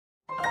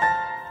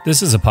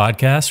This is a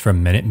podcast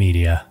from Minute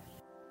Media.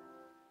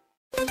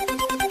 Who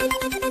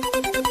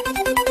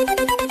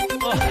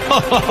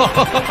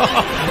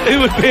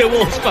would be a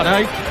Wolves fan,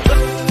 eh?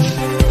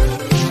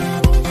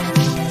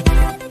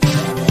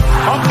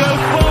 On goes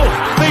Bull.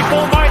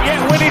 People might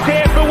yet win it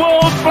here for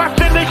Wolves.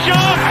 Flaps in the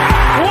shot.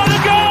 What a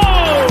goal!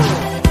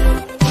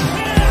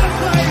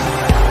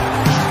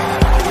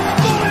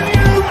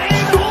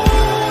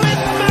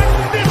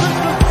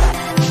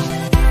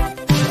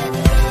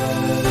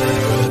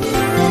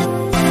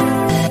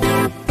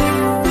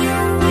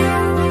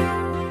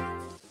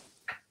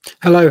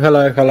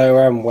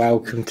 Hello, and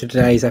welcome to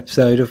today's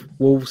episode of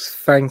Wolves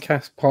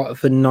Fancast, part of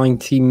the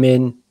 90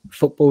 Min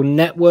Football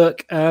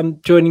Network.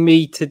 Joining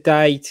me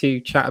today to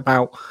chat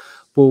about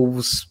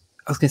Wolves,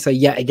 I was going to say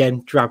yet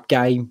again, drab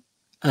game.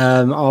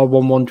 Our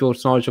 1-1 draw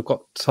tonight. I've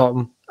got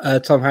Tom.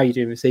 Tom, how are you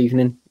doing this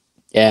evening?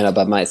 Yeah, not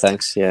bad, mate.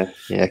 Thanks. Yeah,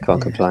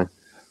 can't complain.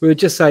 We were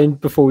just saying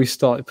before we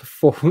started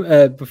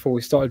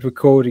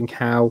recording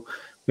how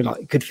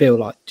we could feel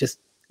like just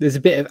there's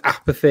a bit of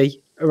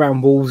apathy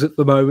around Wolves at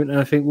the moment, and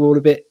I think we're all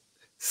a bit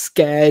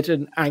scared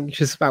and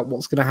anxious about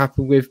what's going to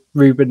happen with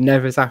Ruben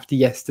Neves after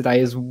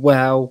yesterday as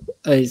well.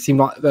 It seemed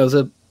like there was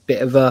a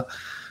bit of an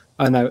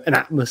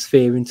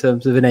atmosphere in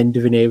terms of an end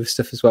of an era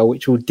stuff as well,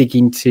 which we'll dig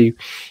into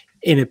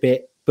in a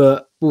bit.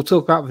 But we'll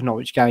talk about the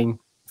Norwich game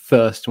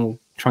first, and we'll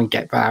try and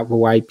get that out of the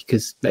way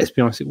because, let's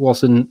be honest, it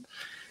was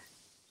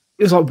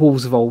like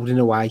Wolves of old in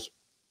a way.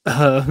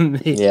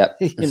 Yeah.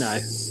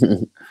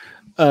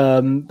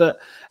 But,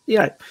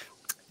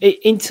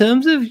 in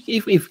terms of,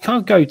 if we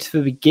can't go to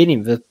the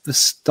beginning, the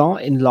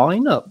starting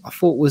lineup, I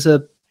thought was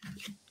a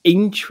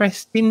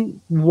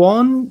interesting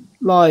one.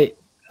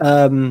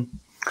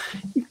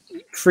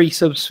 Three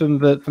subs from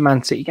the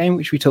Man City game,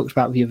 which we talked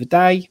about the other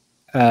day.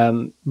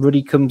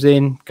 Ruddy comes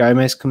in,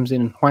 Gomez comes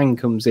in, and Hwang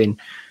comes in.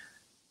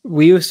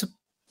 Which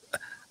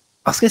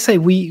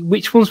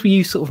ones were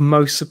you sort of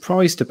most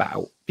surprised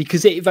about?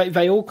 Because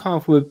they all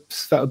kind of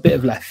felt a bit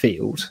of left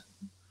field.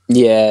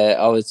 Yeah,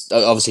 I was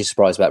obviously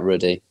surprised about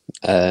Ruddy.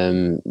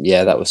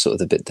 That was sort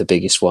of the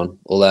biggest one.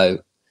 Although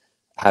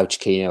how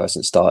Chiquinho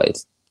hasn't started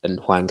and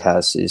Hwang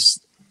has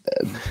is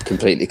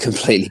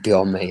completely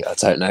beyond me. I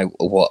don't know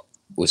what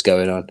was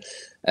going on.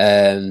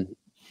 The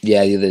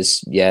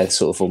others,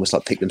 sort of almost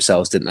like picked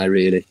themselves, didn't they?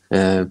 Really.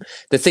 The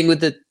thing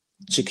with the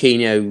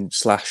Chiquinho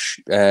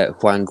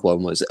 / Hwang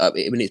one was,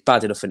 it's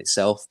bad enough in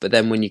itself, but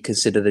then when you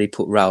consider that he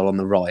put Raul on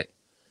the right,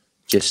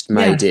 just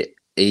made it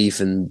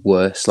even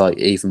worse,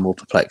 even more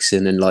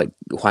perplexing, and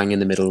Hwang in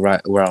the middle,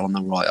 Raul on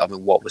the right. I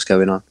mean, what was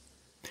going on?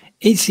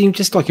 It seemed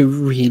just like a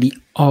really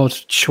odd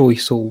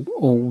choice all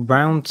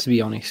round, to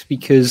be honest,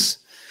 because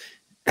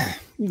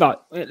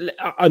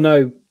I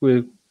know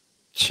we're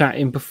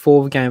chatting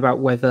before the game about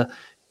whether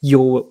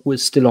Europe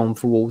was still on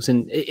for Wolves,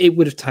 and it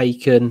would have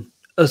taken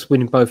us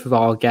winning both of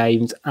our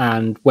games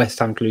and West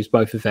Ham to lose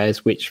both of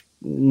theirs, which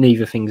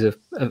neither things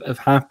have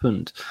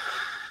happened.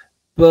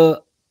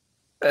 But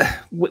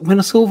when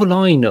I saw the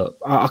lineup,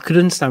 I could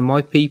understand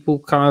why people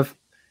kind of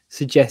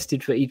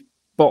suggested that he'd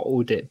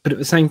bottled it. But at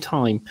the same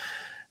time,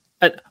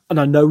 and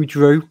I know we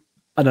drew,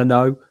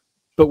 but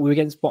we were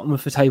against bottom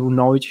of the table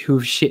Norwich, who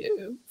have shit.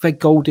 Their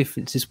goal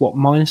difference is what,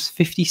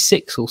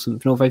 -56 or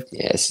something? Or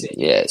It's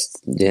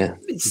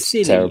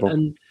silly. Terrible.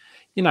 And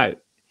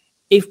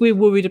if we're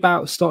worried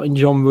about starting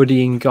John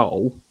Ruddy in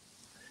goal,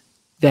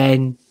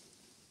 then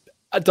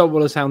I don't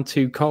want to sound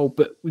too cold,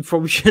 but we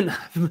probably shouldn't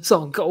have him as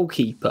our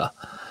goalkeeper.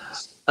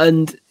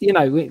 And,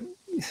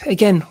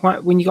 again,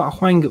 when you got a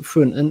Hwang up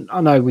front, and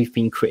I know we've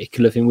been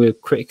critical of him, we were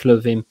critical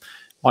of him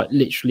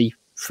literally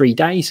 3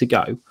 days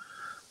ago.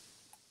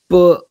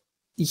 But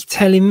you're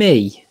telling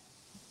me,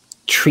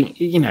 give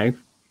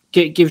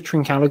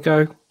Trincao a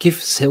go,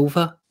 give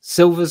Silva.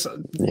 Silva's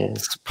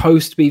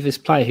supposed to be this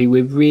player who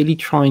we're really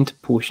trying to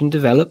push and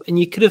develop. And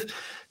you could have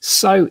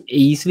so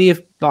easily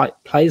have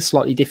played a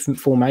slightly different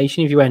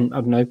formation if you went, I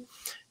don't know,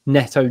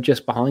 Neto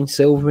just behind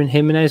Silva and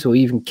Jimenez, or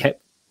even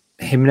kept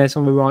Jimenez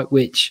on the right,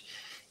 which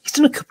he's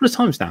done a couple of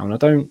times now, and I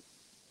don't.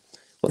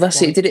 Well,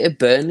 that's it. He did it at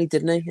Burnley,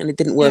 didn't he? And it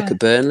didn't work at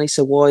Burnley.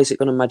 So why is it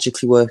going to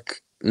magically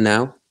work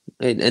now?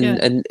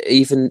 And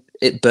even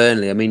at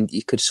Burnley, I mean,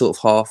 you could sort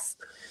of half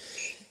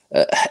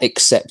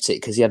accept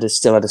it because he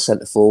still had a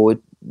centre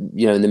forward,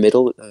 in the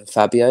middle,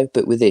 Fabio.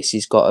 But with this,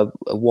 he's got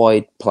a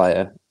wide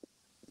player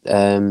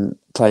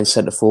playing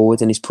centre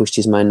forward, and he's pushed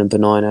his main number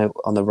 9 out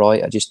on the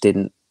right. I just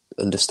didn't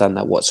understand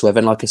that whatsoever.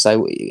 And like I say,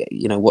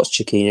 what's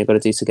Chiquinho got to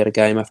do to get a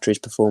game after his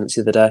performance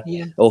the other day?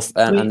 Yeah.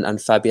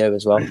 And Fabio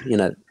as well.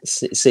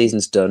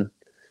 Season's done.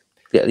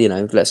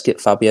 Let's get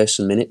Fabio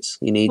some minutes.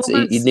 He needs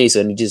them,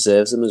 and he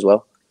deserves them as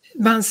well.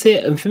 That's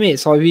it. And for me,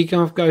 it's either you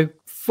going to go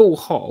full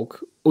hog,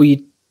 or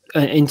you,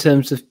 in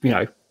terms of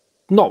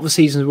not the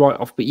season's right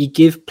off, but you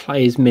give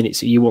players minutes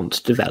that you want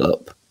to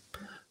develop.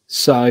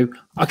 So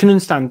I can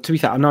understand. To be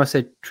fair, I know I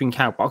said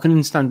Trincao, but I can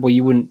understand why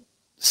you wouldn't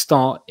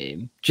start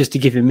him just to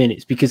give him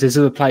minutes, because there's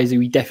other players who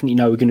we definitely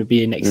know are going to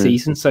be in next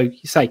season. So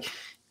you say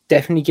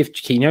definitely give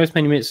Chiquinho as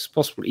many minutes as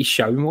possible. He's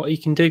shown what he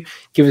can do.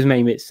 Give as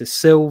many minutes to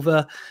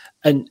Silva.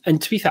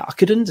 And to be fair, I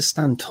could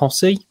understand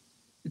Totti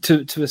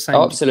to a same.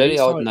 Oh, absolutely.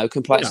 degree. I had no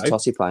complaints with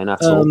Totti playing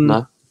at all.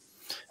 No.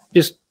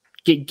 Just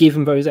give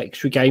them those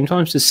extra game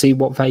times to see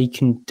what they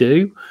can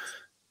do.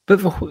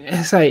 But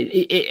I say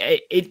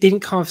it didn't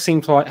kind of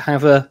seem to like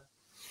have a.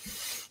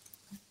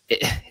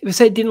 It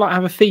didn't like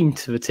have a theme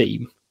to the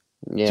team.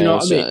 Yeah, do you know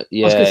what I mean?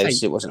 Yeah,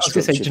 it wasn't. I was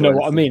going to say, do you know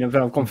what I mean? And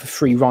then I've gone for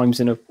 3 rhymes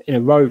in a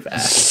row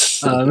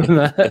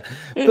there.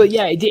 But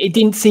yeah, it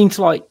didn't seem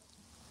to like.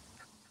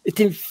 It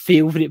didn't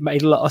feel that it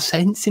made a lot of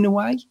sense in a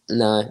way.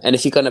 No, and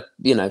if you're going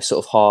to,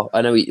 sort of half,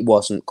 I know it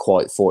wasn't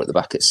quite 4 at the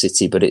back at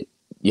City, but it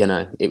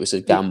was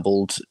a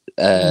gambled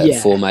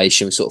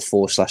formation, sort of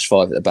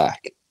 4/5 at the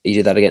back. You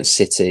did that against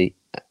City,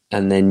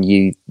 and then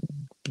you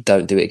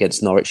don't do it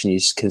against Norwich, and you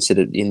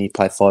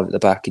play 5 at the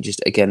back. It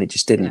just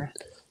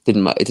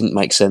didn't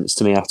make sense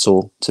to me at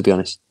all, to be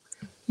honest.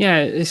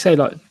 Yeah, they say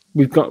like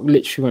we've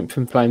literally went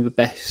from playing the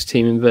best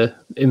team in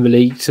the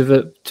league to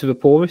the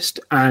poorest,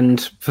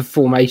 and for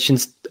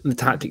formations, the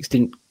tactics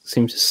didn't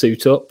seem to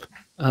suit up,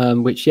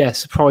 which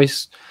was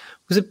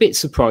a bit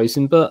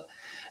surprising. But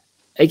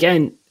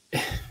again,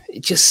 it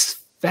just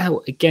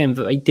felt again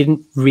that they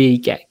didn't really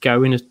get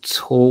going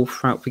at all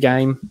throughout the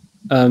game.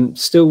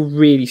 Still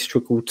really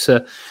struggled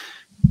to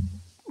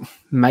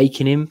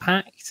make an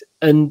impact,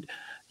 and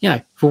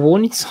the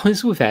warning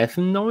signs were there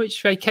from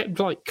Norwich. They kept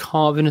like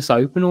carving us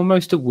open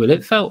almost at will.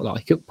 It felt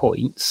like at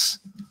points.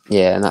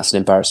 Yeah, and that's an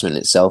embarrassment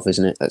in itself,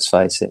 isn't it? Let's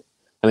face it.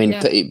 I mean,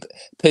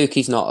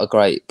 Pukki's not a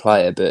great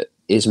player, but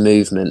his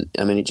movement,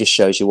 I mean, it just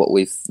shows you what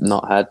we've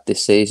not had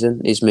this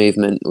season. His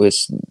movement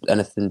was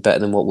anything better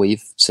than what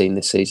we've seen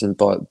this season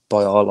by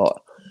our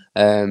lot.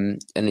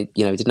 And he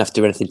didn't have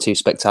to do anything too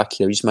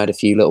spectacular. He just made a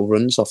few little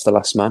runs off the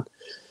last man.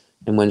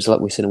 And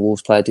we've seen a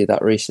Wolves player do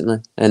that recently.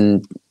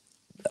 And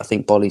I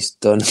think Bolly's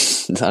done.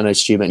 I know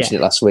Stu mentioned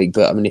it last week,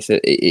 but I mean,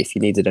 if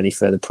you needed any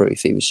further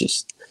proof,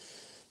 he's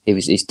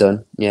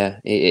done. Yeah,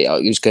 he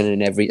was going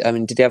in every. I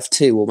mean, did he have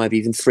 2 or maybe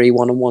even 3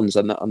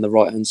 1-on-1s on the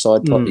right hand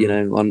side?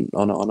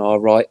 On our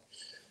right,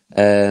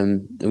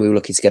 and we were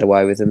lucky to get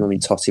away with them. I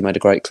mean, Totti made a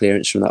great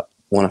clearance from that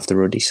one after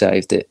Ruddy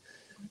saved it.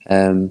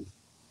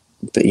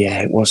 But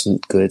yeah, it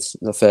wasn't good.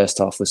 The first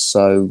half was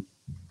so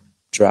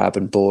drab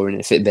and boring.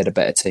 If it had been a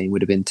better team,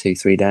 would have been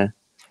 2-3 down.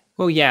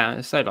 Well,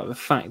 yeah, so like the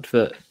fact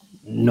that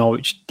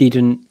Norwich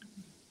didn't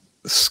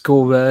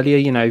score earlier,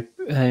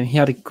 he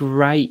had a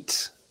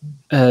great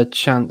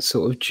chance,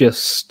 sort of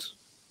just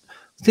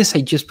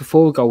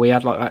before the goal. We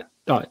had like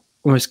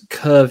almost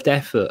curved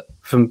effort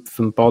from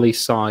Bolly's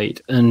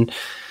side, and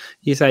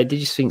did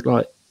you think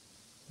like,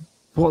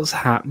 what's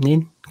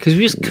happening? Because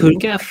we just couldn't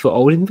get a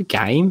foothold in the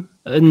game.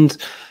 And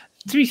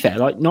to be fair,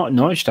 like not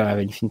Norwich don't have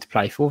anything to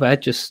play for. They're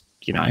just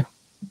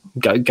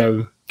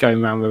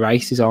going around the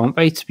races, aren't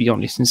they? To be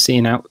honest, and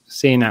seeing out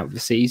the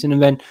season.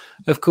 And then,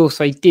 of course,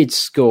 they did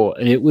score,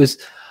 and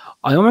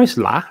I almost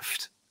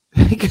laughed.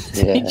 It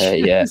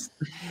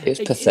was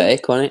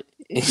pathetic, wasn't it?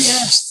 It's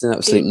just an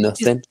absolute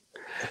nothing.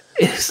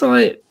 It's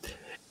like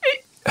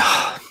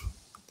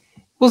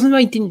wasn't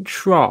they didn't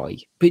try,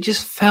 but it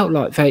just felt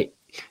like their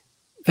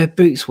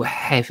boots were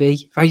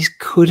heavy. They just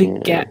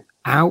couldn't get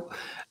out,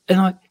 and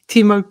like.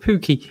 Timo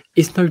Pukki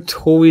is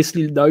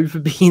notoriously known for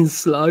being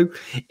slow.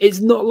 It's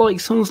not like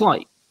someone's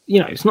like,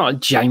 it's not a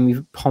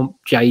Jaden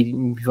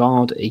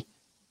Vardy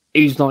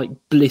who's like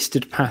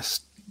blistered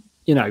past,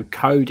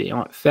 Cody.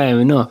 Like, fair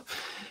enough.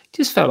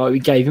 Just felt like we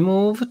gave him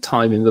all the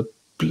time in the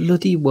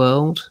bloody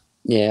world.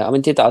 Yeah, I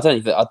mean, I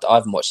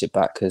haven't watched it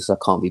back because I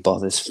can't be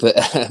bothered. But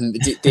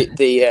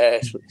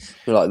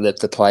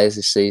the players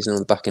this season, on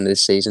the back end of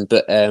this season,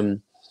 but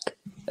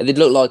they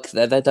look like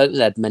they don't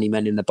have many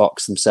men in the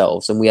box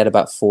themselves, and we had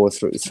about 3 or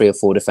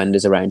 4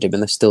 defenders around him,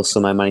 and they still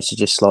somehow managed to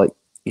just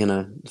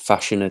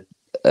fashion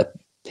a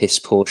piss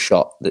poor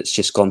shot that's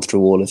just gone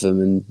through all of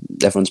them, and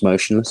everyone's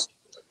motionless.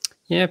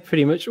 Yeah,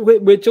 pretty much.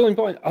 We're joined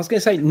by, I was going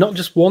to say, not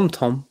just one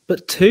Tom,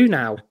 but 2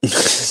 now.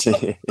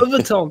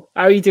 Other Tom,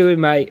 how are you doing,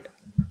 mate?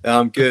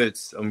 I'm good.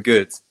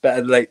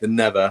 Better late than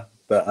never,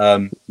 but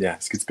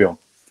it's good to be on.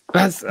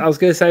 I was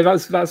going to say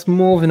that's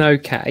more than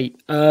okay.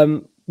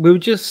 We were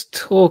just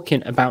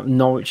talking about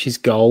Norwich's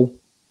goal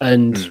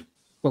and,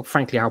 well,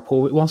 frankly, how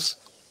poor it was.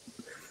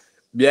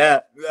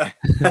 Yeah.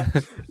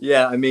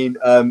 Yeah, I mean,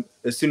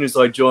 as soon as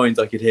I joined,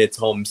 I could hear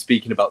Tom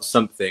speaking about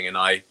something, and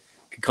I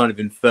could kind of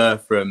infer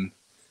from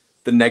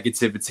the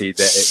negativity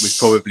that it was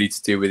probably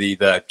to do with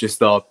either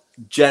just our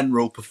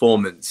general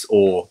performance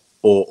or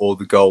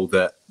the goal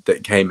that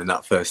came in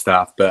that first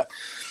half. But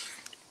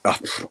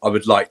I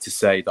would like to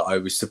say that I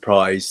was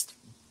surprised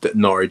that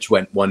Norwich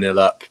went 1-0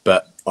 up,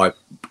 but I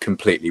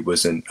completely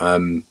wasn't.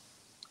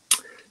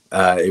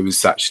 It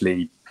was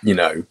actually,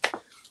 I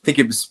think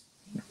it was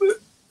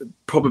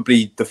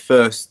probably the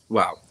first,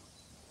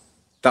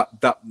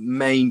 that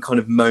main kind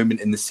of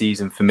moment in the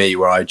season for me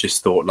where I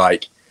just thought,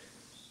 like,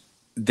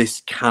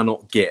 this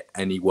cannot get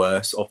any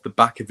worse. Off the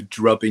back of a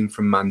drubbing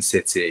from Man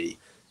City,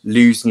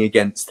 losing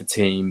against a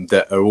team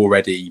that are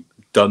already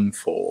done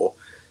for.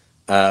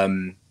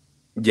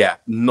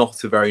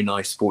 Not a very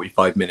nice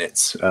 45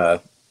 minutes,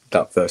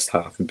 that first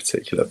half in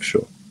particular, for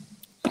sure.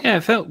 Yeah,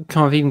 it felt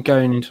kind of even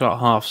going into like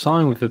half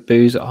time with the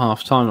booze at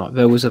half time. Like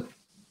there was a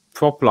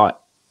proper like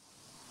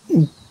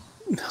I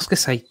was gonna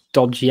say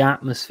dodgy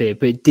atmosphere,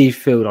 but it did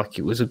feel like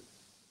it was a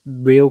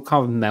real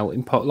kind of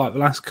melting pot. Like the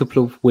last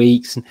couple of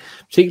weeks, and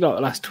particularly like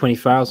the last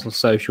 24 hours on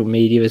social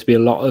media, there's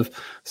been a lot of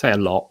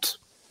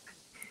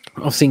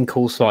I've seen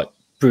calls for, like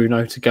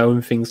Bruno to go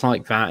and things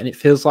like that, and it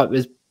feels like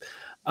there's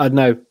I don't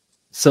know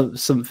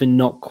something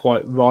not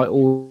quite right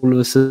all of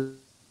a sudden.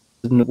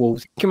 The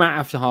Wolves come out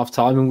after half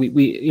time, and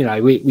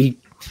we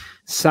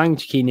sang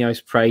Chiquinho's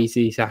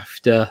praises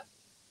after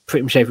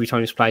pretty much every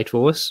time he's played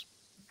for us.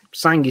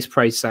 Sang his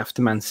praises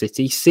after Man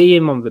City. See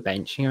him on the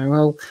bench, you know,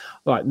 well,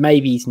 like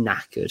maybe he's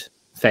knackered.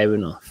 Fair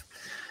enough.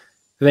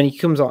 But then he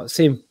comes out,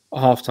 see him at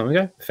half time. I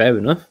go, fair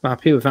enough. I'm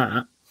happy with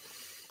that.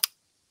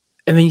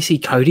 And then you see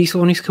Cody's the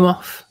one who's come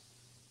off.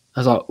 I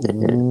was like,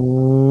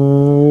 ooh.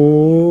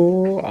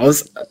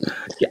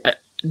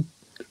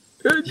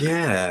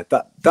 Yeah,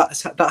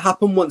 that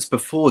happened once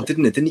before,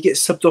 didn't it? Didn't he get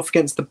subbed off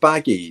against the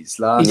Baggies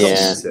last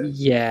season?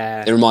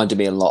 Yeah. It reminded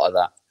me a lot of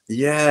that.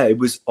 Yeah, it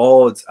was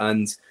odd,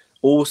 and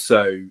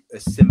also a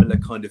similar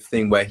kind of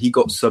thing where he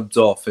got subbed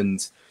off,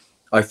 and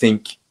I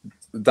think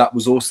that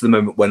was also the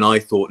moment when I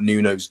thought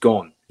Nuno's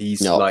gone. I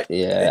thought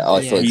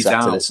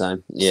exactly the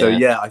same. Yeah. So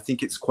yeah, I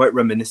think it's quite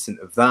reminiscent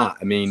of that.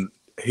 I mean,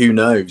 who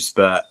knows?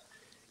 But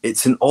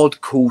it's an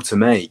odd call to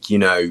make, you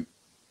know,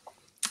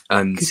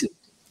 and.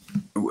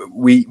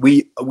 We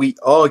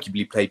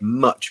arguably played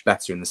much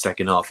better in the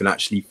second half and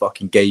actually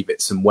fucking gave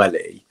it some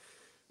welly.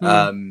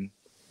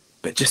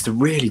 But just a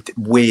really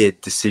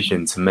weird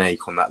decision to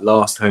make on that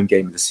last home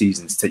game of the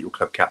season to take your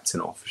club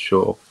captain off, for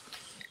sure.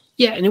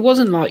 Yeah, and it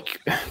wasn't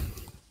like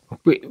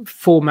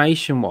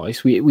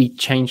formation-wise, we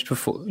changed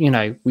before, you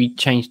know, we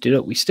changed it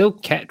up. We still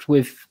kept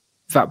with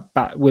that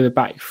back with a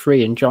back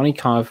three, and Johnny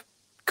kind of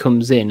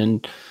comes in,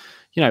 and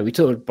you know, we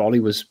thought Bolly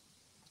was a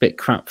bit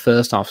crap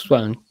first half as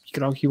well, and you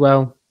could argue,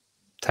 well,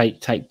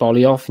 take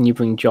Bolly off and you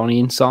bring Johnny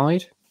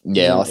inside.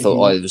 Yeah, I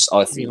thought it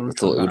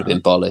would have been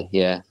Bolly.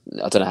 Yeah,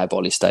 I don't know how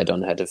Bolly stayed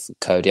on ahead of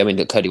Cody. I mean,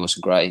 look, Cody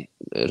wasn't great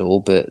at all,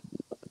 but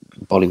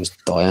Bolly was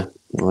dire.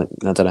 Like,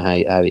 I don't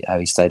know how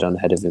he stayed on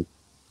ahead of him.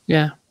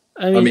 Yeah,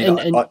 I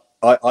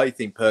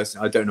think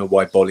personally, I don't know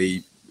why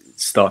Bolly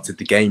started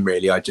the game.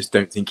 Really, I just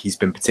don't think he's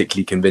been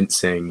particularly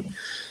convincing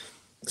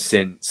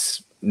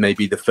since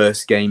maybe the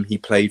first game he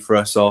played for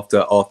us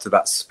after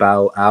that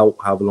spell out,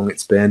 however long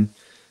it's been.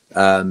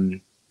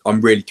 I'm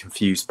really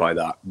confused by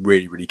that.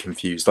 Really, really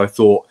confused. I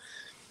thought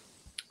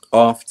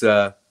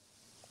after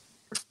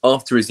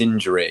his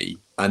injury,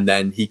 and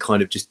then he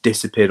kind of just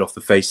disappeared off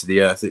the face of the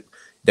earth.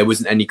 There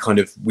wasn't any kind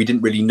of, we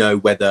didn't really know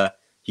whether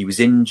he was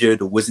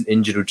injured or wasn't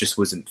injured or just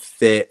wasn't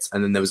fit.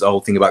 And then there was a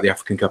whole thing about the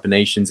African Cup of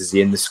Nations. Is he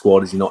in the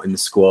squad? Is he not in the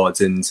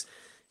squad? And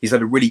he's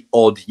had a really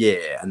odd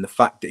year. And the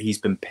fact that he's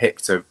been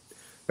picked over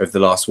the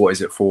last, 4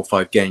 or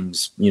 5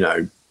 games, you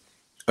know,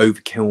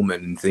 over Kilman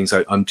and things,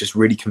 I'm just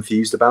really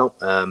confused about.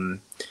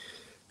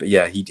 But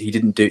yeah, he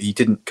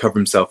didn't cover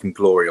himself in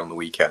glory on the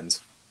weekend.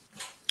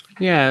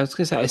 Yeah, I was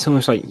gonna say it's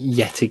almost like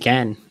yet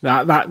again.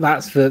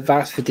 That's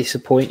the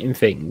disappointing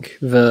thing,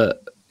 that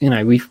you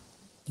know we've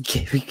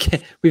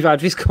had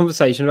this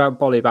conversation about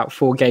Bolly about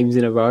 4 games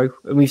in a row,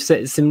 and we've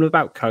said similar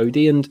about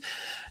Cody, and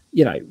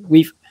you know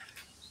we've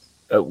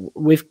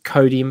with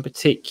Cody in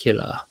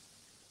particular.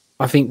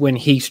 I think when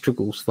he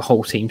struggles, the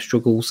whole team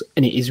struggles,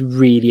 and it is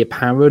really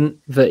apparent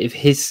that if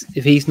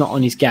he's not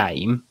on his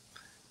game,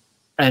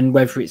 and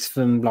whether it's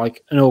from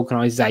like an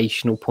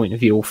organisational point of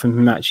view or from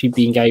him actually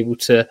being able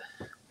to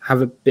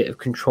have a bit of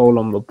control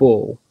on the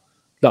ball,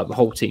 like the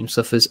whole team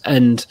suffers.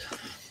 And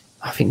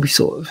I think we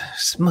sort of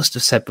must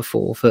have said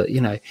before that,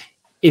 you know,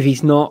 if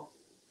he's not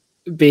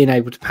being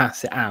able to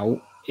pass it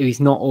out, if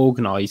he's not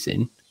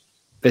organising,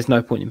 there's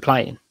no point in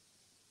playing,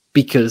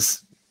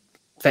 because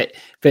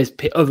there's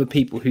other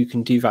people who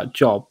can do that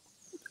job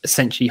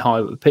essentially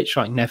higher up the pitch,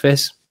 like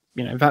Neves.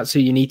 You know, that's who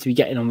you need to be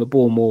getting on the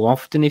ball more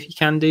often if you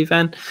can do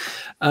then.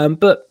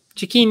 But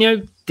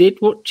Chiquinho did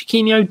what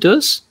Chiquinho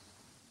does.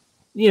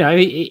 You know,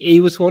 he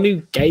was the one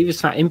who gave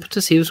us that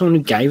impetus. He was the one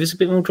who gave us a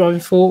bit more driving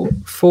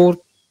for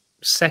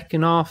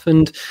second half,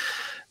 and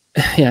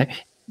you know,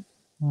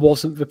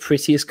 wasn't the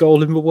prettiest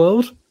goal in the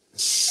world.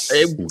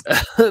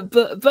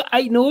 But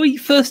Aït-Nouri,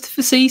 first of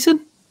the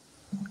season.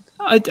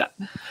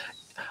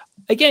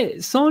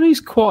 Again, someone who's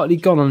quietly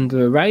gone under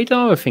the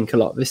radar, I think, a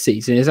lot this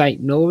season is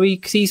Aït-Nouri,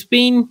 because he's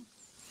been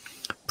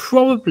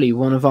probably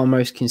one of our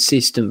most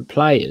consistent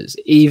players,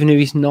 even if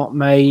he's not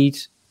made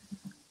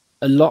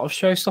a lot of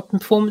show-stopping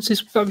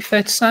performances, would that be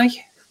fair to say?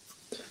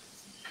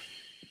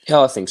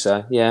 Yeah, I think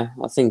so. Yeah,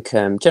 I think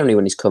generally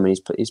when he's coming,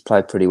 he's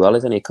played pretty well.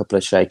 There's only a couple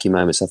of shaky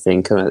moments, I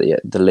think.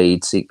 The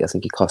Leeds, I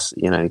think he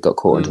got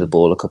caught into the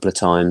ball a couple of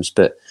times,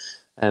 but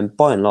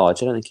by and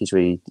large, I don't think he's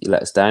really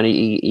let us down.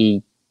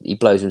 He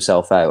blows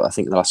himself out. I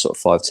think the last sort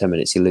of 5-10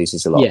 minutes he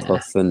loses a lot of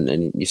puff,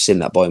 and you've seen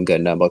that by him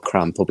going down by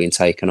cramp or being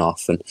taken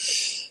off.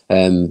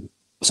 And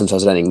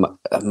sometimes I don't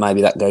think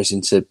maybe that goes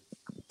into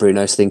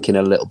Bruno's thinking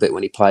a little bit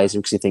when he plays him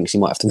because he thinks he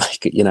might have to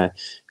make it. It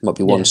might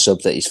be one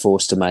sub that he's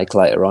forced to make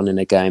later on in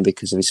a game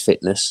because of his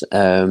fitness.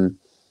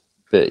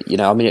 But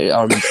I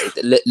remember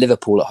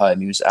Liverpool at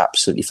home. He was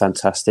absolutely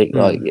fantastic.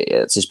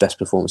 It's his best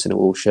performance in a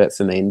Wolves shirt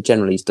for me. And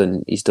generally,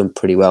 he's done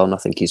pretty well. And I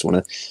think he's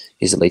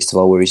at least of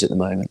our worries at the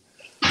moment.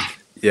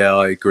 Yeah,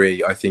 I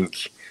agree. I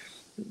think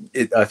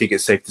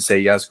it's safe to say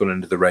he has gone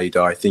under the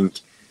radar. I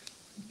think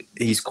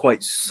he's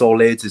quite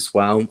solid as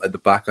well at the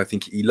back. I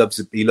think he loves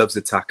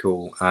the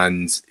tackle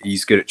and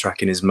he's good at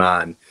tracking his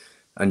man.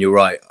 And you're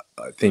right.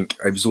 I think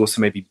it was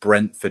also maybe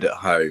Brentford at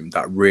home,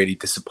 that really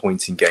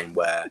disappointing game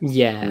where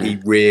he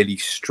really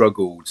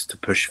struggled to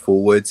push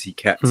forwards. He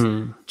kept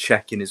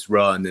checking his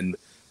run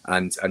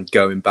and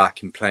going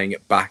back and playing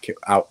it back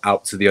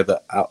out to the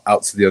other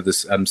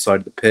side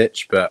of the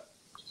pitch. But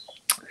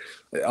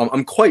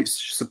I'm quite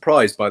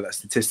surprised by that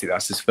statistic.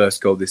 That's his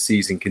first goal this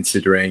season,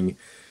 considering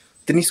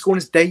didn't he score on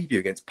his debut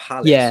against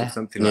Palace or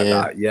something like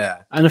that?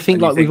 Yeah, and I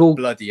think we've all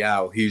bloody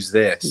hell, who's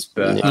this?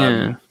 But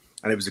and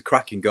it was a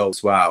cracking goal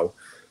as well.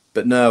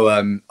 But no,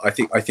 I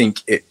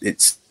think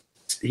it's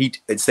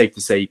safe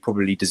to say he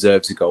probably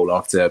deserves a goal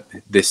after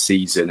this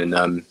season.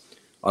 And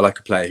I like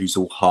a player who's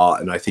all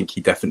heart, and I think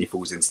he definitely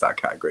falls into that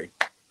category.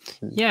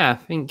 Yeah, I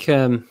think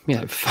the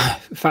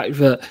fact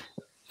that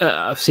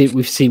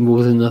we've seen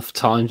more than enough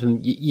times,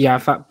 and you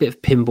have that bit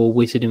of pinball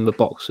wizard in the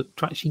box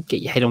to actually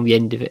get your head on the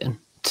end of it and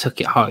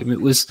tuck it home.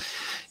 It was,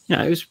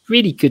 it was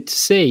really good to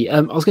see. I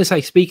was going to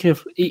say, speaking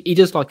of, he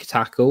does like a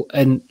tackle,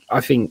 and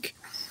I think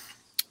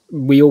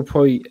we all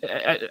probably,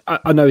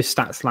 I know his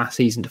stats last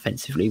season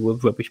defensively were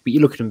rubbish, but you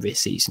look at him this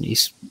season,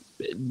 he's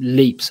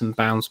leaps and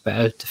bounds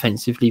better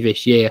defensively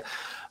this year.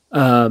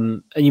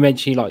 And you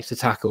mentioned he likes to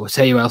tackle. I'll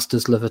tell you who else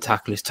does love a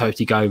tackle is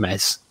Toti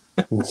Gomez.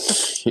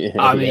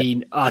 I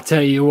mean, I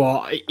tell you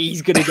what,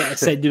 he's going to get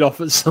ascended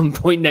off at some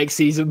point next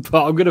season, but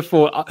I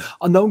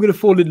know I'm going to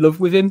fall in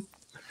love with him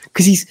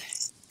because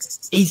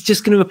he's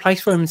just going to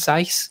replace Roman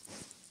Sace.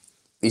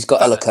 He's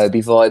got Ella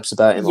Kobe vibes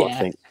about him, I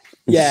think.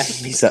 Yeah,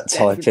 he's that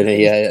type, isn't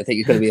he? Yeah, I think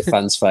he's going to be a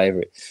fan's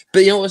favourite.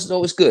 But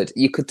what was good?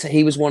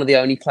 He was one of the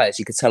only players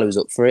you could tell he was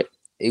up for it.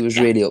 He was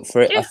really up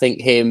for it. Yeah. I think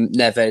him,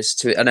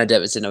 Neves, I know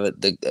Neves,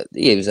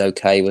 he was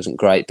okay, he wasn't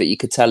great, but you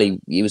could tell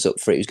he was up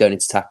for it. He was going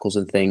into tackles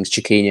and things.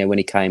 Chiquinho when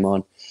he came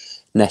on,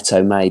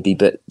 Neto maybe,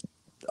 but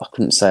I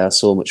couldn't say I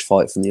saw much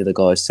fight from the other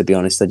guys, to be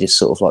honest. They just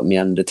sort of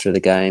meandered through the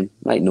game.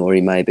 Mate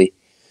Nori maybe.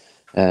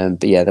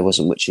 But yeah, there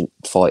wasn't much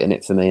fight in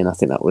it for me, and I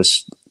think that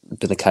was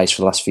been the case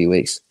for the last few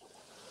weeks.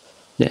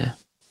 Yeah,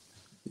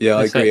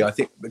 I agree. I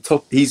think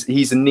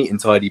he's a neat and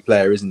tidy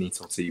player, isn't he,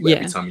 Totti?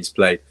 Every time he's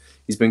played,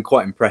 he's been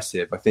quite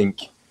impressive. I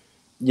think,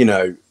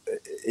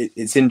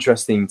 it's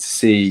interesting to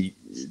see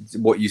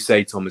what you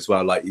say, Tom, as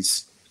well. Like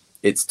it's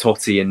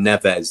Totti and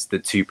Neves, the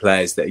two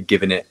players that are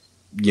giving it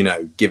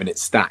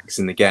stacks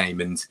in the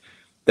game, and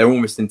they're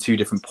almost in two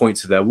different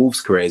points of their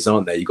Wolves careers,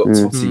 aren't they? You got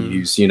Totti,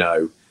 who's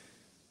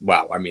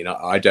well, I mean,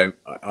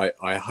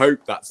 I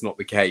hope that's not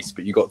the case,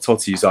 but you got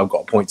Totti, who's I've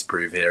got a point to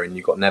prove here, and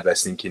you got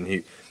Neves thinking,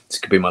 this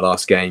could be my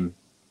last game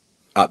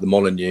at the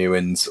Molineux,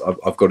 and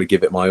I've got to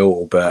give it my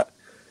all. But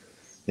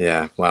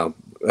yeah, well,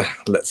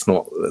 let's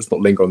not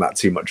linger on that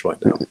too much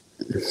right now.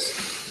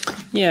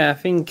 Yeah, I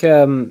think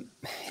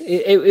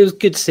it was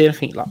good to see. I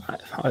think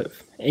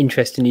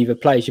interesting either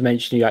players you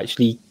mentioned who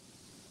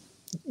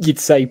you'd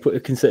say put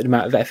a concerted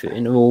amount of effort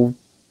in, all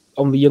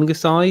on the younger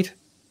side,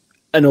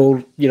 and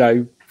all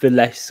the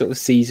less sort of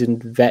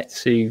seasoned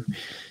vets who,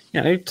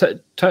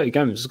 Toti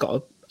Gomez has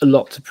got a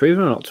lot to prove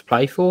and a lot to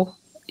play for.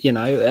 He's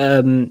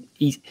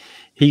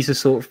the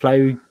sort of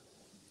player who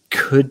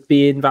could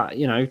be in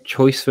that,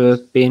 choice for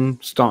being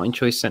starting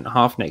choice centre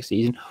half next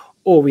season,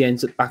 or he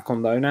ends up back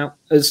on loan out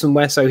as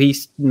somewhere. So he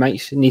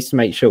needs to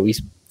make sure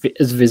he's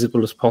as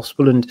visible as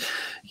possible. And,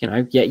 as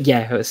I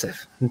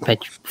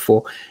mentioned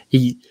before,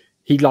 he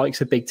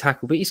likes a big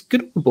tackle, but he's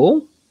good on the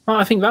ball.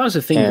 I think that was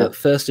the thing that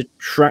first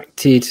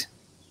attracted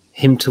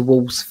him to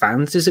Wolves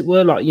fans, as it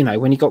were.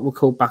 When he got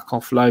recalled back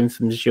off loan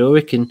from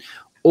Zurich, and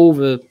all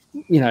the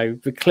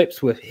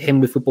clips with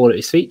him with the ball at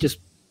his feet, just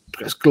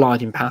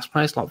gliding past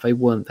players like they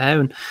weren't there.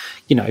 And,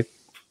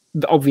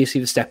 obviously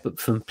the step up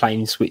from playing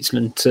in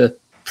Switzerland to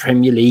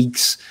Premier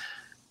League's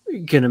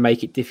going to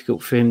make it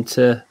difficult for him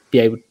to be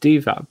able to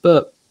do that.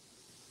 But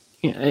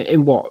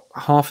in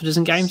half a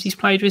dozen games he's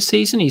played this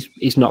season,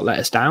 he's not let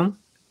us down.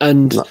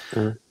 And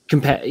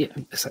compare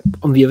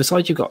on the other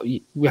side,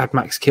 we had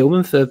Max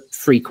Kilman for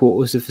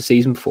 3/4 of the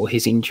season before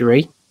his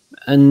injury,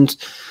 and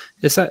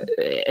his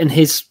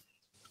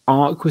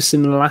arc was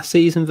similar last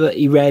season, that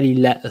he rarely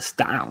let us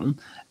down.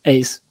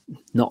 Is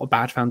not a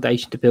bad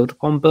foundation to build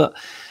upon. But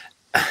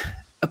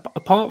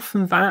apart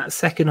from that,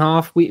 second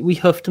half we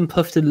huffed and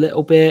puffed a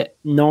little bit.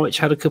 Norwich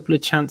had a couple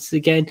of chances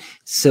again.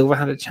 Silva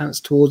had a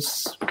chance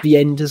towards the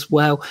end as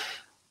well.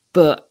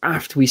 But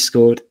after we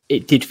scored,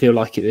 it did feel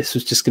like this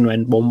was just going to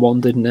end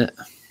 1-1, didn't it?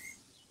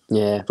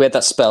 Yeah, we had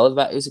that spell.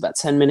 It was about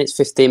 10 minutes,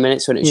 15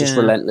 minutes when it was just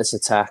relentless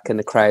attack, and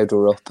the crowd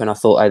were up. And I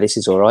thought, this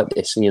is all right.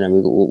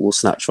 We'll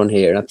snatch one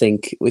here. And I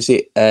think, was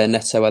it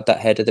Neto had that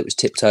header that was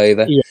tipped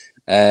over? Yeah.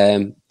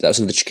 That was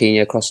another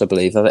Chiquinho cross, I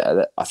believe.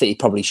 I think he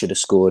probably should have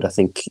scored. I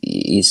think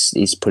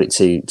he's put it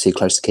too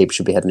close to keeper.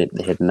 Should be heading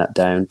that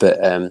down. But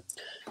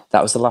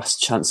that was the last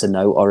chance of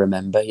note I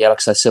remember. Yeah, like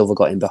I said, Silva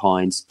got in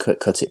behind,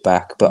 cut it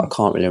back, but I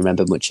can't really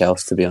remember much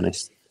else, to be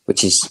honest.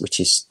 Which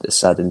is a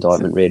sad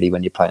indictment, really,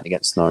 when you're playing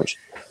against Norwich.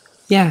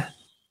 Yeah,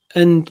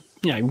 and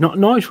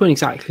Norwich weren't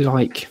exactly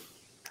like.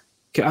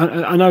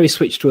 I know he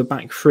switched to a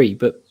back three,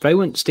 but they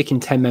weren't sticking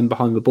 10 men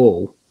behind the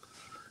ball.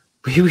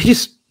 We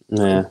just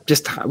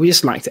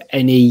lacked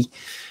any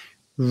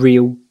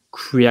real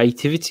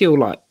creativity or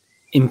like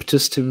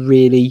impetus to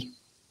really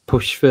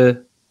push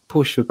the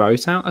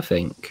boat out, I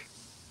think.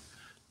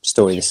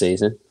 Story of the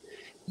season.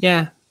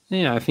 Yeah,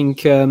 I think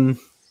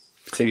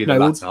particularly the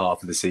latter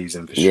half of the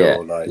season for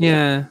sure.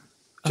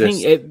 I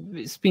think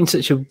it's been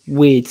such a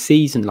weird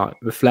season, like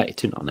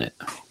reflecting on it.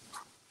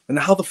 And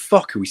how the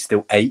fuck are we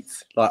still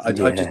 8th? Like I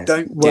just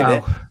don't get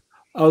it.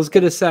 I was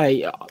gonna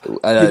say I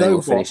don't think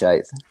we'll finish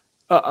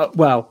 8th.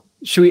 Well,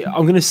 should we?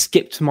 I'm going to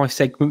skip to my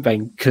segment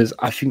then because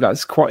I think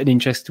that's quite an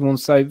interesting one.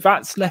 So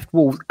that's left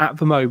Wolves at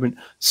the moment.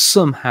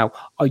 Somehow,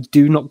 I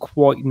do not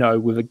quite know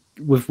with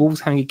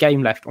Wolves having a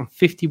game left on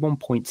 51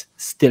 points,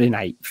 still in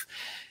 8th.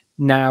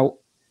 Now,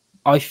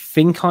 I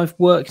think I've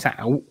worked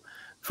out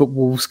that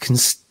Wolves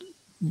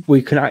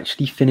we can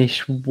actually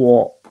finish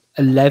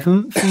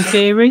 11th in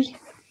theory.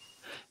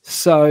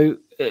 So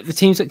the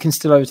teams that can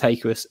still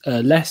overtake us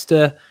are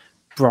Leicester,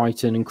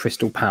 Brighton and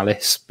Crystal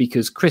Palace,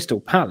 because Crystal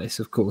Palace,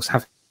 of course,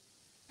 have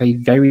a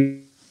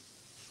very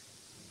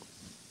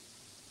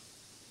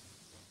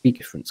big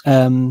difference.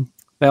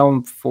 They're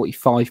on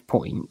 45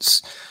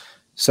 points,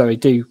 so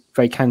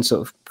they can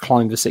sort of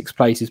climb the 6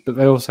 places, but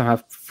they also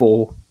have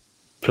 4+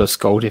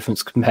 goal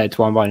difference compared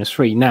to 1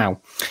 -3.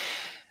 Now,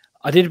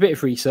 I did a bit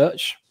of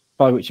research,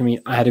 by which I mean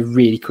I had a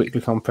really quick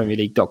look on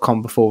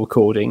PremierLeague.com before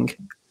recording.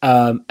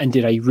 And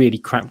did a really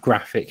crap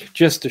graphic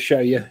just to show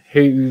you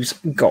who's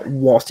got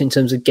what in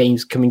terms of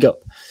games coming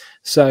up.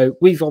 So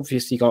we've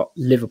obviously got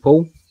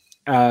Liverpool,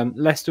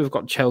 Leicester have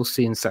got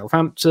Chelsea and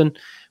Southampton,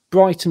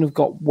 Brighton have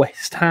got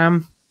West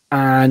Ham,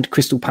 and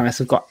Crystal Palace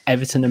have got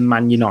Everton and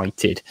Man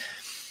United.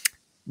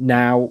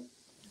 Now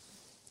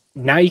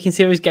you can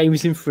see those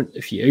games in front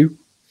of you.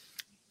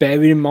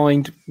 Bearing in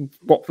mind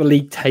what the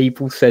league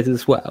table says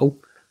as well,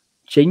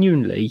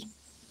 genuinely...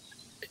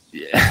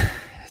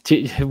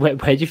 Where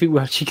do you think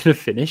we're actually going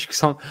to finish?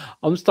 Because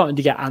I'm starting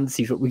to get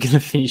antsy that we're going to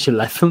finish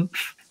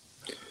 11th.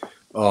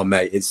 Oh,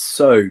 mate, it's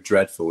so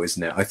dreadful,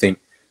 isn't it? I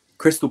think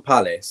Crystal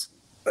Palace,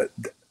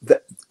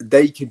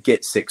 they could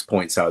get 6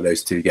 points out of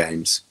those 2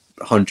 games,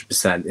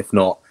 100%, if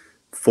not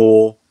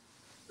 4.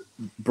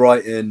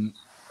 Brighton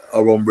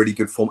are on really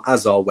good form,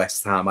 as are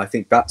West Ham. I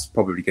think that's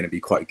probably going to be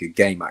quite a good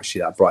game,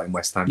 actually, that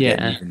Brighton-West Ham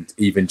game,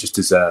 even just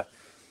as a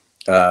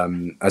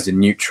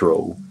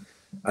neutral.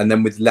 And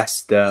then with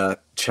Leicester,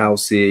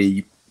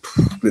 Chelsea,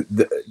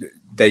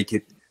 they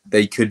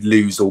could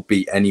lose or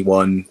beat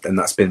anyone, and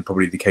that's been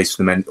probably the case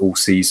for them all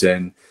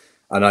season.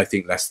 And I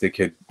think Leicester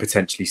could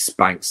potentially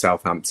spank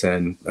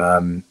Southampton.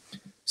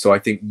 So I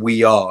think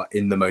we are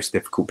in the most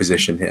difficult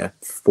position here,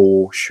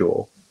 for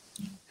sure.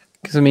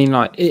 Because, I mean,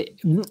 like,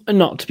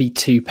 not to be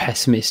too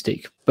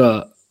pessimistic,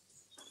 but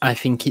I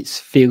think it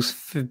feels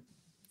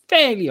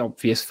fairly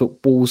obvious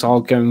that Wolves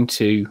are going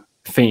to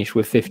finish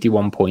with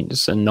 51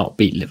 points and not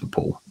beat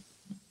Liverpool.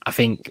 I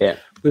think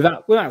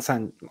without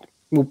saying,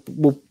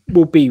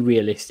 we'll be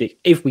realistic.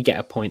 If we get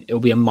a point, it'll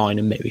be a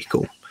minor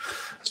miracle.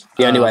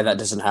 The only way that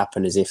doesn't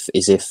happen is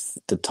if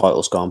the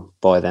title's gone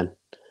by then.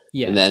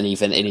 Yeah, and then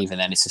even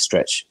then it's a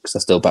stretch because I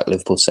still back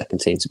Liverpool's second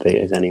team to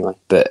beat us anyway.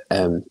 But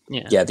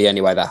the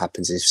only way that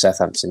happens is if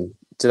Southampton.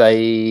 Do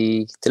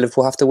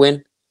Liverpool have to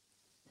win?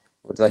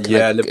 Or do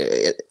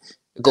they,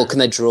 can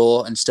they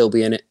draw and still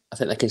be in it? I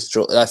think they can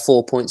draw. They're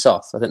 4 points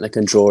off. I think they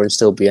can draw and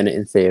still be in it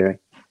in theory.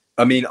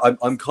 I mean,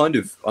 I'm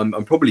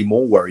probably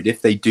more worried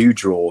if they do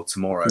draw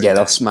tomorrow. Yeah,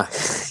 they'll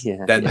smash.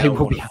 Yeah, then they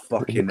will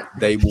want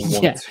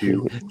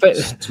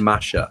to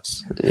smash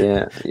us.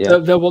 Yeah.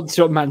 They'll want to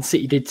do what Man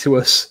City did to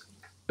us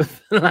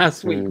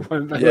last week.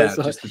 Won't they? Yeah,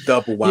 just a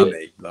double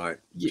whammy.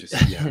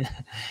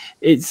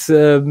 It's.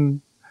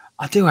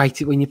 I do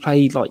hate it when you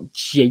play like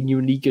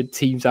genuinely good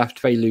teams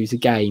after they lose a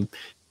game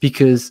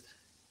because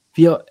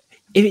if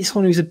it's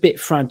someone who's a bit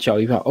fragile,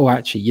 you're like, oh,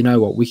 actually, you know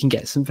what? We can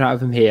get something out of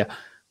them here.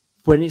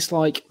 When it's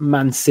like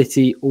Man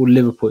City or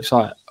Liverpool, it's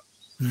like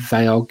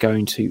they are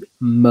going to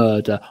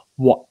murder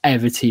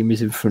whatever team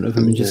is in front of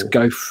them and just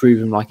go through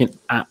them like an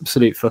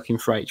absolute fucking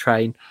freight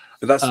train.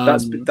 But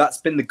that's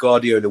been the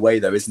Guardiola way,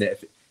 though, isn't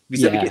it? If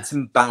he ever gets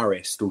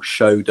embarrassed or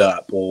showed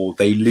up or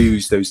they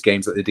lose those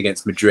games like they did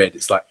against Madrid,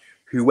 it's like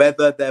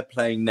whoever they're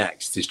playing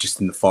next is just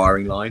in the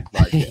firing line.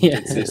 Like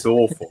it's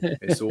awful.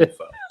 It's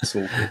awful. It's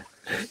awful.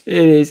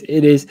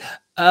 It is.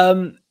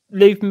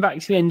 Looping back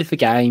to the end of the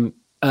game,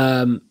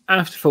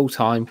 after full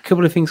time, a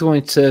couple of things I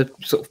wanted to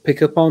sort of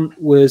pick up on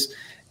was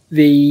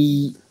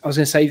the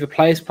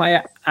players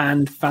player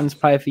and fans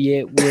player of the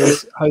year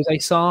was Jose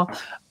Sarr.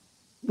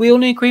 We all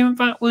in agreement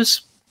that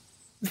was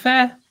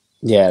fair?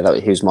 Yeah,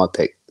 he was my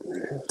pick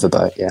for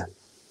both, yeah.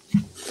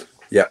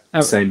 Yeah,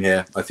 same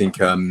here. I think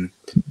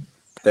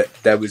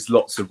there was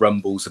lots of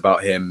rumbles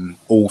about him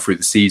all through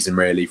the season,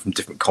 really, from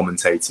different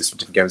commentators, from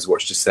different games I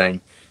watched, just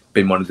saying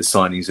been one of the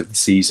signings of the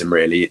season.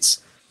 Really,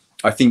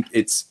 I think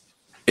it's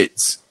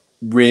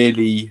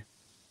really,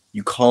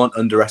 you can't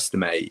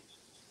underestimate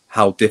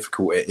how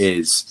difficult it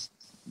is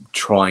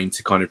trying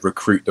to kind of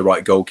recruit the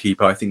right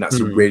goalkeeper. I think that's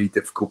a really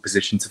difficult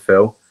position to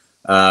fill,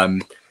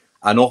 and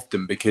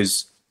often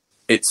because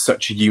it's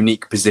such a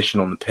unique position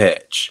on the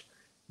pitch,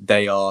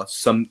 they are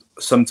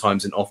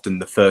sometimes and often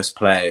the first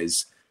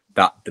players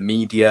that the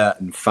media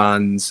and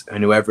fans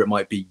and whoever it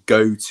might be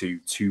go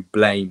to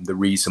blame the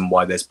reason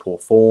why there's poor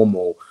form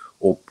or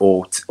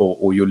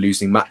you're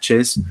losing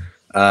matches.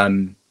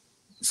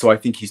 So I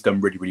think he's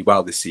done really, really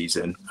well this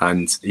season,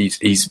 and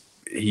he's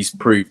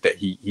proved that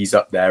he's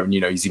up there, and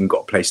he's even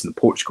got a place in the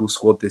Portugal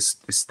squad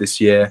this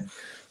year.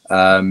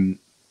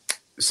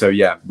 So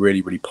yeah,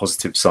 really, really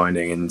positive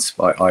signing, and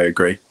I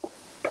agree.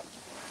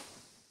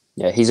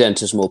 Yeah, he's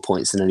earned us more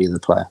points than any other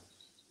player.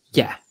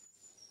 Yeah.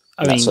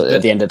 At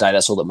the end of the day,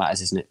 that's all that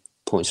matters, isn't it?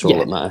 Points are all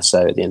that matter.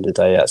 So at the end of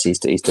the day, he's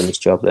done his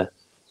job there.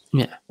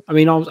 Yeah. I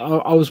mean,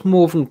 I was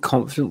more than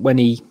confident when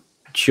he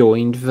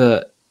joined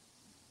that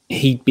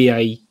he'd be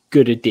a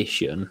good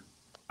addition.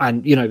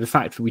 And, the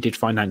fact that we did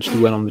financially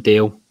well on the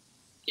deal,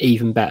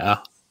 even better.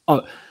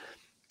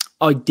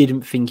 I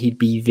didn't think he'd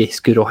be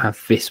this good or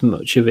have this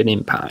much of an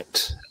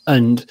impact.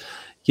 And,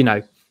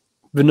 the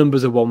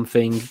numbers are one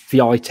thing,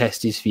 the eye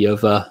test is the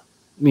other.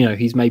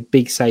 He's made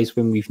big saves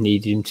when we've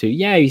needed him to.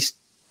 Yeah, he's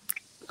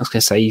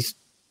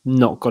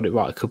not got it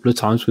right a couple of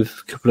times with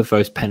a couple of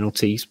those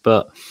penalties.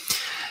 But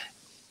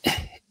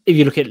if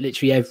you look at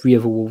literally every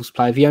other Wolves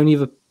player, the only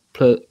other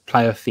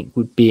player I think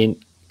would be in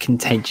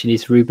contention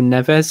is Ruben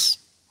Neves.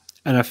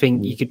 And I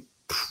think you could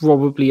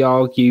probably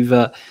argue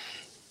that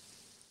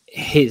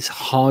his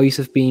highs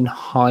have been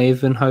higher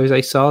than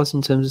Jose Sá's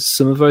in terms of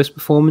some of those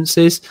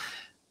performances.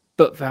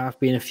 But there have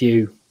been a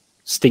few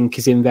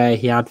stinkers in there.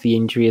 He had the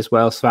injury as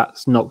well, so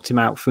that's knocked him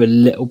out for a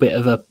little bit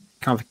of a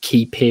kind of a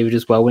key period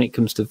as well when it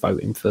comes to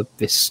voting for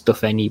this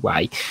stuff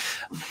anyway.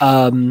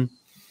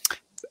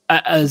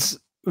 As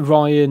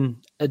Ryan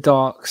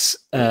Darks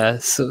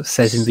sort of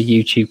says in the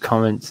YouTube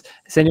comments,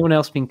 has anyone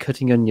else been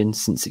cutting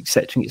onions since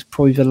accepting it's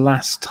probably the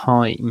last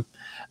time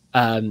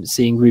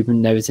seeing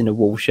Ruben Neves in a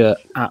Wolves shirt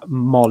at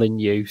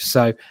Molineux?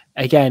 So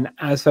again,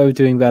 as they were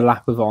doing their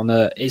lap of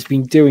honour, it's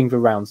been doing the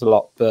rounds a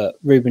lot, but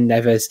Ruben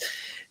Neves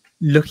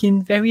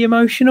looking very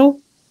emotional.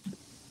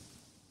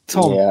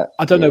 Tom,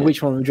 I don't know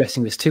which one I'm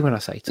addressing this to when I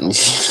say Tom.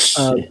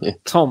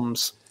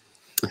 Tom's,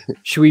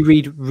 should we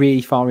read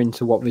really far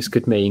into what this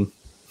could mean?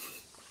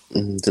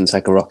 Doesn't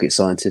take a rocket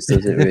scientist,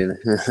 does it? Really?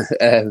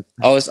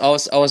 I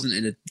wasn't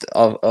in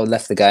I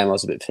left the game. I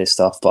was a bit pissed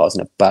off, but I was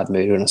in a bad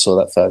mood when I saw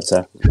that photo.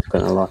 I'm not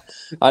gonna lie.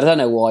 I don't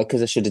know why,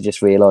 because I should have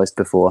just realised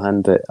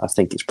beforehand. But I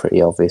think it's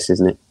pretty obvious,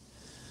 isn't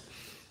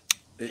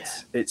it?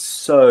 It's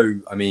so.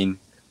 I mean,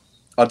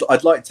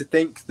 I'd like to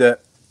think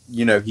that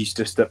he's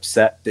just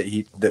upset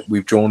that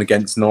we've drawn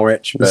against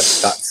Norwich, but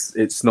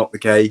it's not the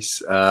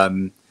case.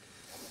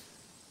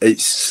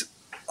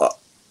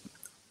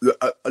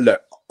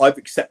 Look. I've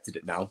accepted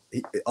it now.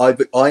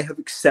 I have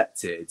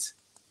accepted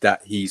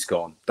that he's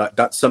gone.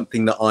 That's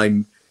something that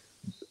I'm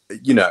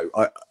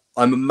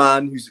a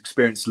man who's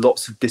experienced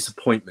lots of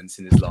disappointments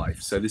in his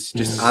life. So this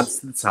just adds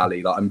to the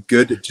tally. Like, I'm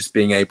good at just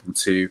being able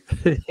to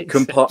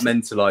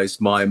compartmentalize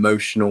my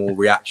emotional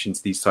reaction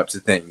to these types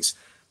of things.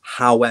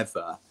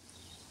 However,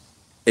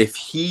 if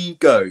he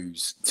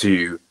goes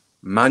to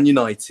Man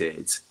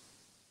United,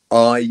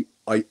 I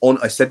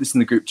said this in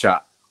the group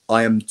chat,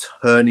 I am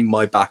turning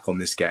my back on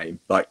this game.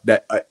 Like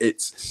that,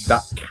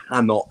 that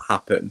cannot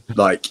happen,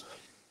 like,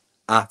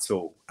 at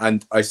all.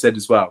 And I said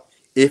as well,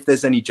 if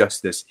there's any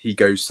justice, he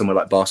goes somewhere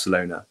like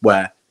Barcelona,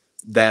 where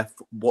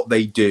what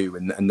they do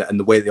and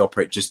the way they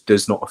operate just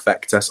does not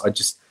affect us.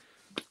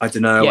 I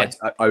don't know. Yeah,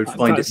 I would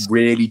find it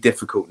really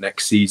difficult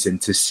next season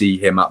to see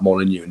him at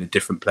Molineux in a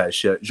different player's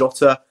shirt.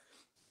 Jota,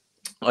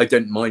 I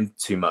don't mind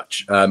too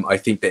much. I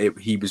think that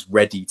he was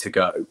ready to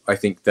go. I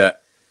think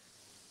that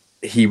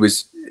he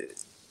was.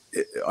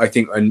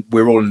 And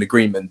we're all in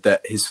agreement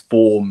that his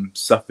form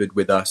suffered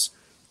with us.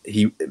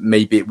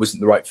 Maybe it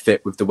wasn't the right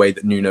fit with the way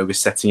that Nuno was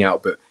setting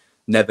out, but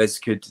Neves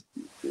could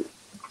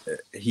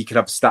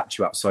have a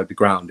statue outside the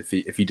ground if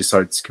he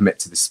decided to commit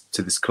to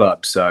this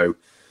club. So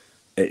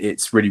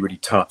it's really, really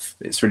tough.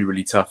 It's really,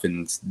 really tough,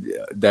 and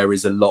there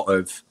is a lot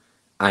of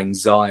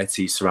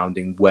anxiety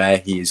surrounding where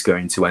he is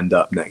going to end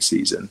up next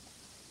season.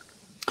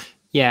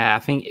 Yeah, I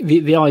think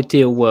the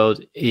ideal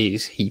world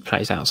is he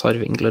plays outside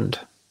of England,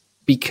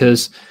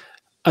 because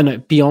I know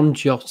beyond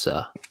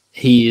Jota,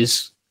 he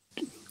is.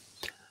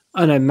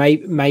 I know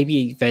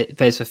maybe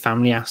there's a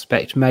family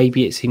aspect.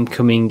 Maybe it's him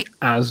coming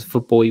as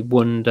the boy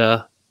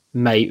wonder.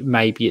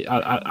 Maybe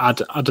I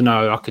don't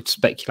know. I could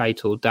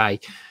speculate all day,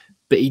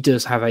 but he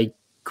does have a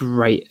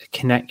great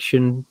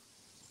connection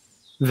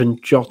than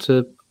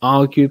Jota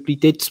arguably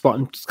did. Despite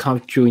him kind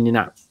of joining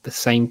at the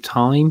same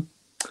time.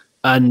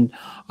 And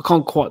I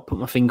can't quite put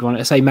my finger on it.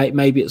 I say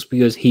maybe it's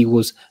because he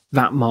was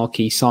that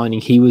marquee signing.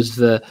 He was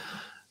the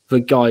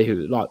guy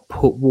who like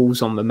put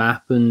Wolves on the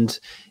map, and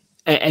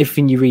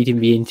everything you read in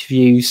the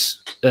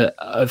interviews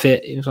of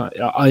it was like,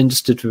 I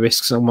understood the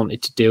risks. I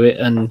wanted to do it,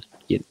 and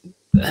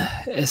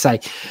I say,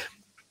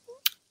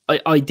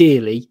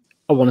 ideally,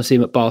 I want to see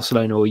him at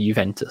Barcelona or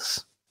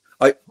Juventus.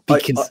 I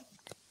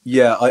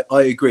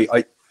agree.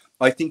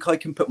 I think I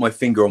can put my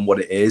finger on what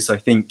it is. I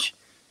think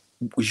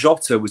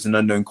Jota was an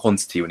unknown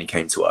quantity when he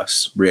came to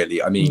us,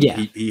 really. I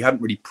mean, he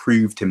hadn't really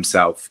proved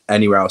himself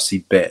anywhere else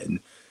he'd been.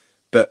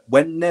 But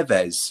when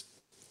Neves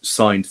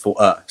signed for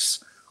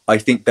us, I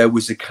think there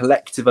was a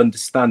collective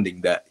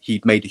understanding that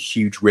he'd made a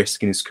huge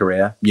risk in his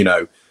career. You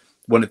know,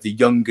 one of the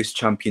youngest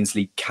Champions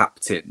League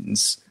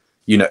captains,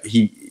 you know,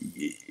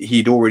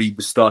 he'd already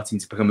was starting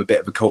to become a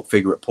bit of a cult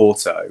figure at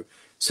Porto.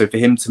 So for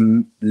him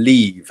to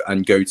leave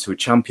and go to a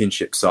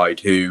Championship side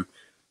who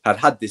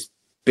had this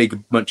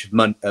big bunch of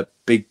money, a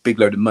big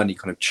load of money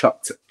kind of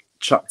chucked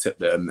at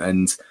them,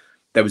 and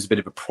there was a bit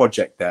of a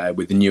project there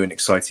with a new and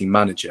exciting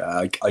manager.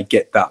 I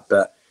get that,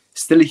 but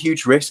still a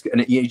huge risk,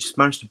 and he just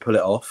managed to pull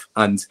it off,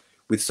 and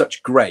with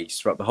such grace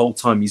throughout the whole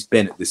time he's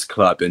been at this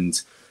club,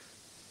 and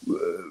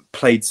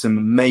played some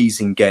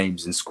amazing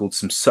games and scored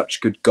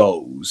such good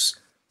goals.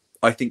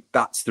 I think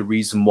that's the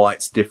reason why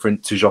it's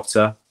different to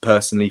Jota,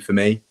 personally, for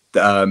me.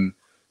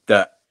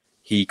 That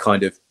he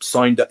kind of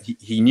signed up,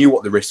 he knew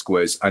what the risk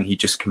was, and he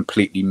just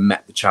completely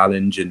met the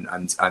challenge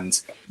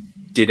and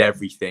did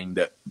everything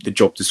that the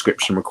job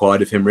description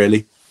required of him,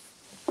 really.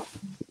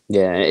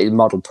 Yeah,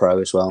 model pro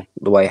as well.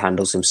 The way he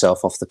handles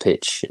himself off the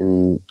pitch,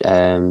 and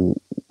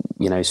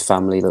his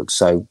family looks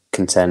so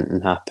content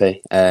and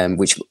happy,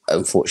 which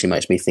unfortunately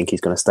makes me think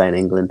he's going to stay in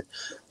England.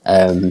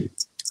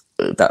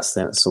 That's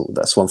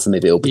one for me.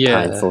 But it'll be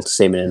painful to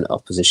see him in an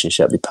opposition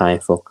shirt. It'll be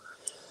painful.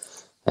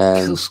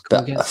 He'll score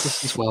against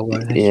us as well,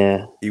 won't he?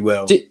 Yeah, he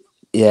will.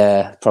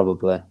 Yeah,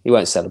 probably. He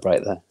won't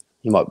celebrate though.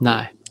 He might. No,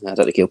 I don't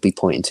think he'll be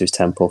pointing to his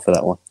temple for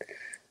that one.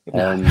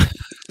 No.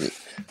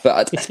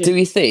 But do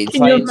we think?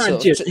 Can you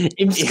imagine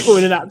him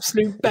scoring an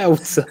absolute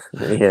belter?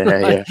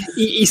 Yeah.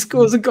 He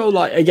scores a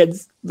goal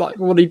against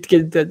what he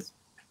did against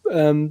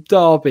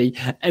Derby,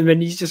 and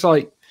then he's just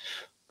like,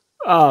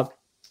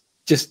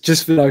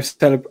 just for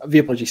the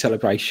apology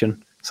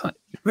celebration. It's like,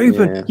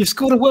 Ruben, you've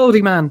scored a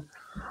worldie, man.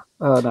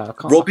 Oh no, I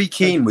can't. Robbie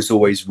Keane was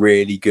always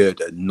really good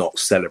at not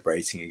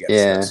celebrating against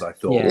us. I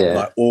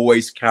thought,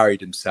 always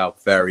carried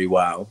himself very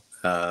well.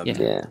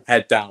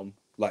 Head down,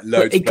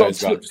 loads of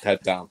players around, just head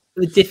down.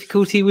 The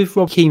difficulty with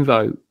Robbie Keane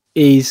though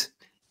is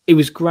it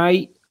was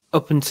great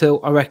up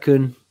until I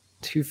reckon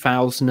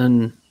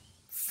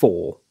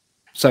 2004.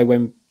 So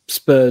when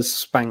Spurs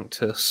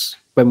spanked us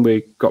when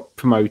we got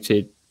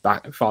promoted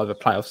back via the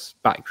playoffs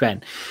back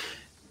then.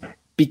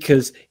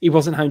 Because he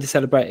wasn't having to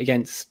celebrate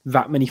against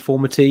that many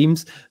former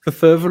teams. The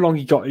further along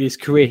he got in his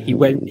career,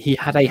 he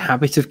had a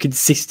habit of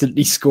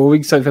consistently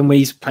scoring. So then when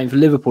he's playing for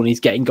Liverpool and he's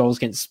getting goals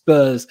against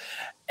Spurs,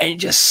 and it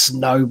just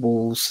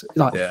snowballs.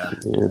 There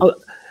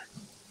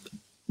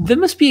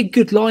must be a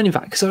good line in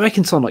that, because I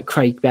reckon someone like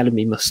Craig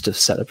Bellamy must have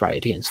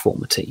celebrated against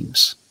former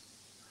teams.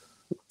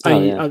 I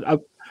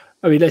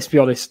mean, let's be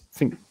honest. I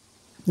think,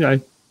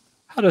 how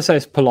do I say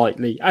this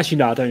politely? Actually,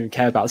 no, I don't even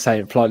care about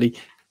saying it politely.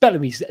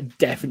 Bellamy's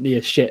definitely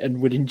a shit and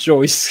would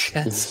enjoy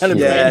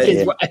celebrating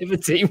against whatever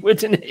team,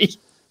 wouldn't he?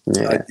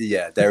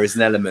 There is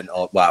an element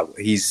of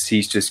he's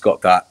just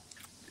got that.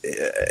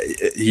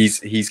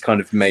 He's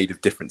kind of made of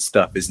different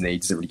stuff, isn't he? He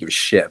doesn't really give a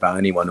shit about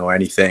anyone or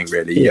anything,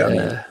 really.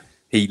 Yeah.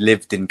 He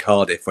lived in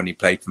Cardiff when he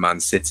played for Man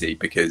City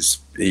because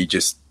he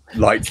just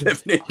liked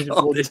living in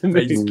Cardiff,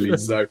 basically.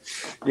 So,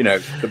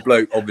 the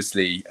bloke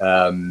obviously.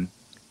 I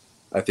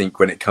think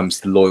when it comes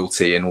to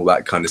loyalty and all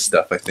that kind of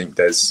stuff, I think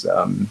there's.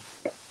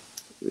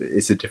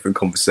 It's a different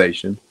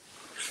conversation.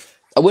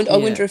 I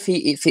wonder if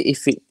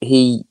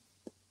he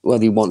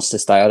whether he wants to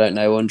stay. I don't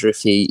know. I wonder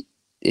if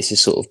this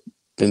has sort of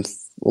been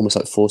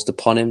almost forced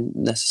upon him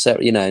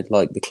necessarily.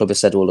 Like the club has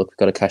said, "Well, look, we've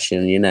got to cash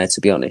in." To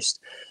be honest,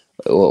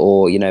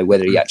 or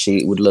whether he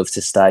actually would love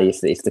to stay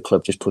if the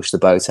club just pushed the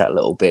boat out a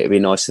little bit. It'd be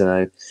nice to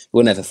know.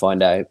 We'll never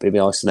find out, but it'd be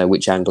nice to know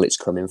which angle it's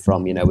coming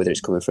from. Whether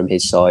it's coming from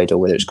his side or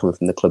whether it's coming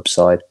from the club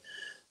side.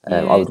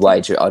 I'd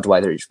wager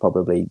it's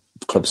probably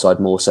club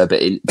side more so, but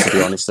to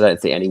be honest, I don't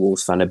think any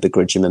Wolves fan would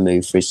begrudge him a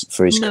move for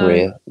his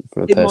career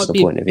from a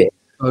personal point of view.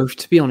 Both,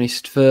 to be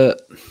honest, there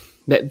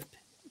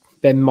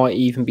might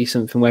even be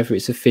something, whether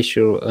it's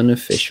official or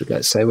unofficial,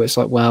 let's say, where it's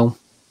like, well,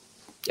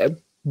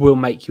 we'll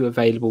make you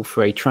available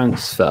for a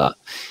transfer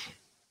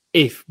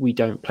if we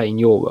don't play in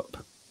Europe,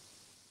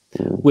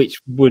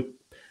 which would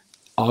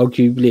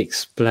arguably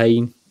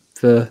explain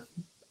the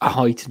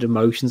heightened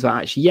emotions. That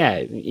actually,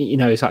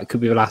 that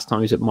could be the last time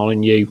he was at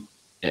Molineux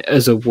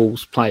as a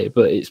Wolves player,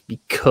 but it's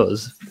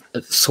because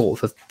of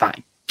sort of that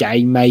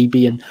game,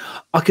 maybe. And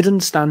I could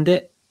understand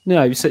it.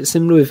 So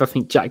similar with, I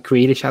think Jack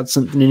Grealish had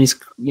something in his,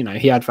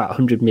 he had that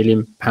 £100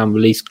 million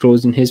release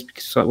clause in his,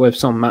 because if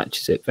someone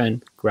matches it,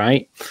 then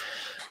great.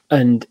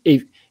 And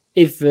if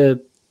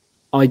the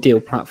ideal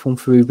platform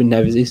for Ruben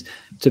Neves is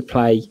to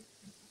play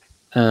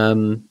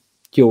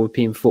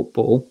European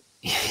football.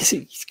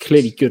 He's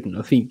clearly good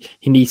enough. He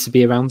needs to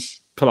be around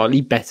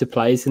slightly better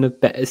players in a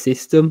better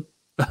system,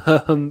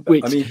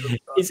 which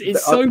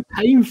it's so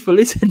painful,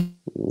 isn't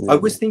it? I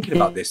was thinking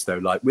about this though,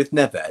 like with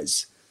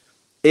Neves,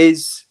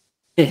 is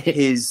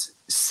his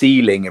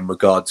ceiling in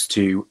regards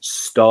to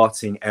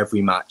starting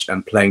every match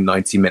and playing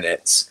 90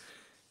 minutes,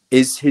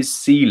 is his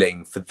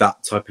ceiling for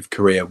that type of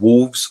career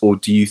Wolves, or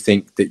do you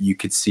think that you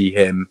could see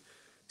him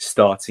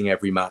starting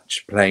every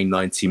match, playing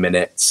 90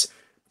 minutes,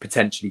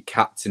 potentially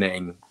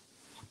captaining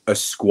a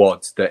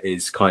squad that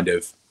is kind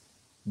of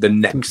the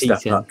next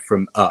step up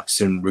from us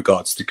in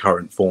regards to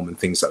current form and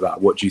things like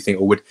that? What do you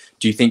think? Or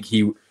do you think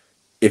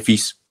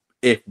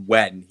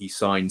when he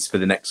signs for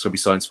the next club he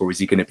signs for, is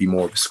he going to be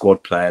more of a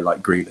squad player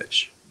like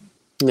Grealish?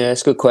 Yeah,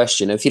 it's a good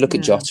question. If you look at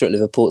Jota at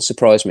Liverpool, it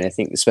surprised me. I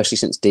think, especially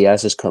since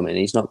Diaz has come in,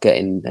 he's not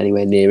getting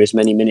anywhere near as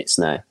many minutes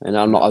now. And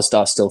I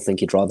still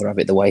think he'd rather have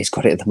it the way he's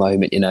got it at the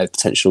moment.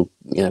 Potential,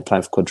 playing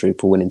for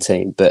quadruple winning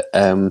team. But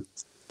I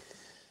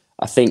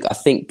think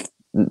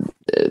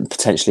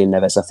potentially in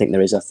Neves, I think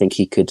there is. I think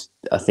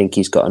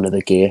he's got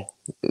another gear.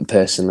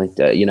 Personally,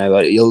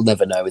 you'll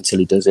never know until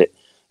he does it.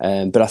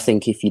 But I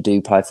think if you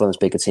do play for those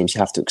bigger teams, you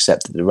have to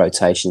accept that the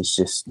rotation's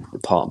just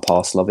part and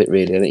parcel of it,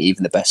 really. I think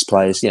even the best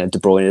players, De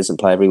Bruyne doesn't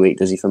play every week,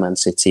 does he, for Man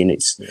City? And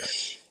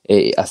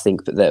I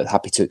think that they're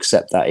happy to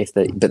accept that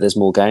but there's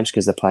more games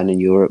because they're playing in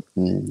Europe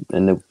and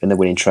they're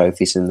winning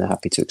trophies, and they're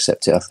happy to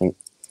accept it, I think.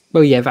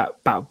 Well, yeah, that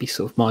would be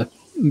sort of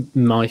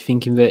my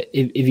thinking, that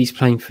if he's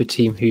playing for a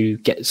team who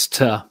gets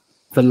to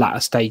the latter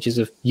stages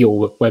of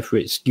Europe, whether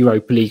it's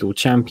Europa League or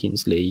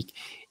Champions League,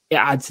 it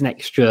adds an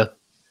extra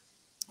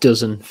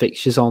dozen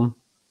fixtures on,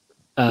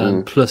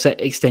 plus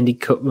extended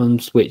cup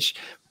runs, which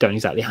don't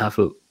exactly have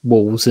at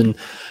Wolves. And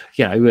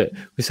we're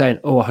saying,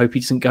 I hope he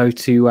doesn't go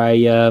to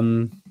a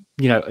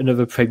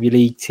another Premier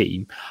League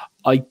team.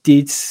 I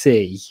did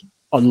see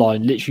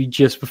online literally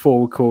just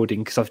before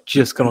recording, because I've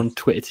just gone on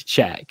Twitter to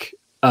check.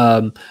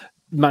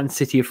 Man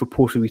City have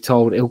reportedly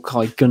told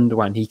Ilkay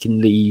Gundogan he can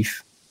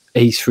leave.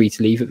 He's free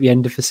to leave at the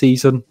end of the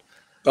season.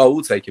 Oh,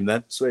 we'll take him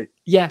then. Sweet.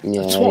 Yeah.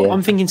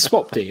 I'm thinking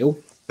swap deal,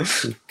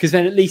 because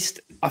then at least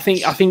I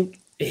think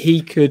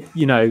he could,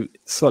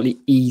 slightly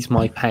ease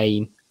my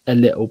pain a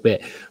little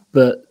bit.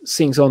 But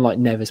seeing someone like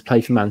Neves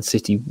play for Man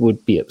City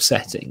would be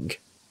upsetting,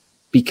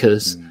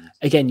 because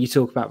again, you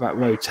talk about that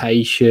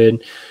rotation.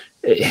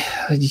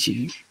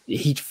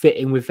 He'd fit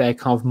in with their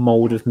kind of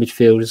mould of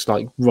midfielders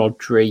like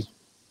Rodri,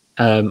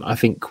 I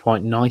think,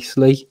 quite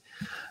nicely,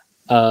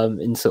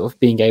 in sort of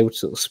being able to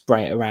sort of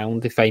spray it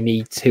around if they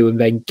need to,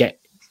 and then get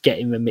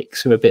in the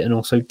mixer a bit and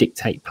also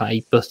dictate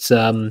play. But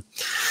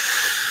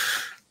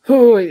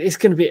it's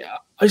going to be.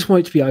 I just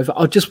want it to be over.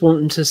 I just want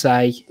them to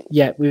say,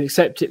 yeah, we've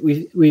accepted.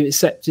 We've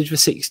accepted the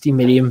 60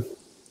 million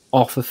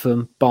offer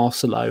from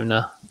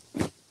Barcelona,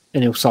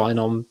 and he'll sign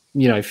on,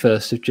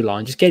 1st of July,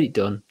 and just get it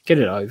done, get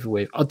it over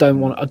with. I don't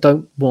want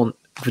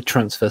the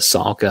transfer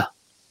saga.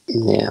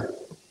 Yeah,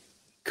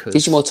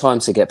 gives you more time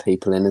to get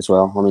people in as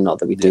well. I mean, not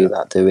that we do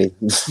that, do we?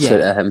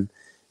 Yeah.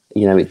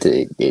 But,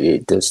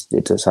 it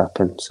does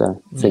happen. So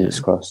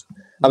fingers crossed.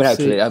 I mean,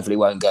 hopefully it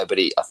won't go, but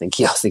I think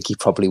he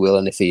probably will.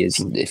 And if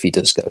he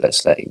does go,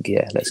 let's get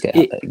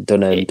it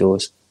done early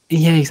doors.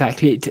 Yeah,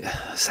 exactly.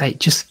 It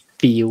just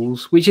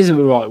feels, which isn't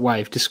the right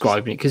way of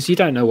describing it, because you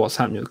don't know what's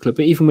happening at the club.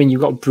 But even when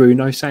you've got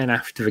Bruno saying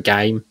after the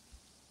game,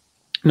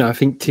 I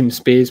think Tim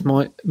Spears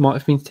might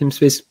have been Tim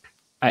Spears,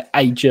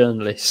 a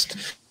journalist.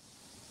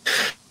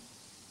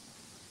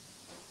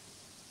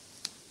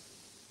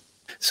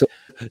 So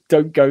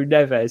don't go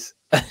Neves.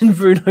 And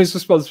Bruno's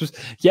response was,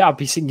 "Yeah, I'd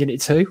be singing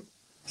it too."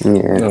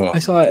 Yeah,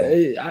 it's like,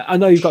 I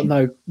know you've got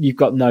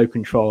no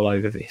control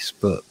over this,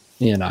 but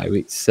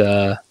it's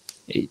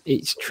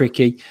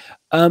tricky.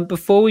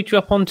 Before we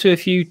drop onto a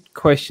few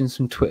questions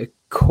from Twitter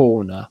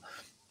Corner,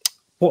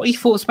 what are your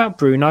thoughts about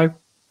Bruno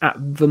at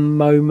the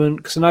moment?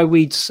 Because I know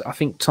I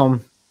think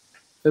Tom,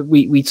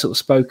 we'd sort of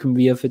spoken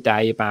the other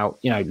day about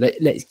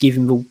let's give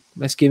him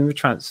the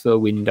transfer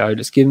window,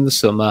 let's give him the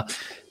summer,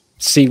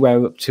 see where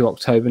we're up to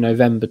October,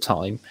 November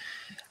time.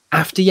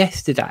 After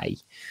yesterday,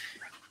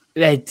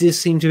 there does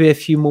seem to be a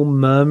few more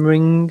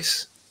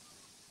murmurings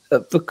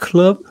at the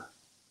club.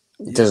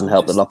 It doesn't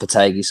help that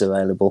Lopetegui's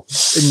available.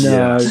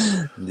 No.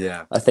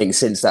 Yeah. I think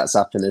since that's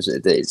happened,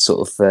 it's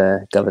sort of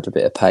gathered a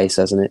bit of pace,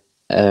 hasn't it?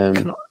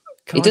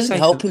 He doesn't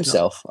help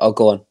himself. Oh,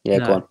 go on. Yeah,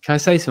 go on. Can I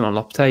say something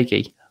on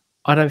Lopetegui?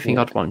 I don't think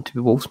I'd want him to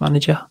be Wolves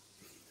manager.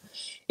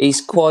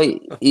 He's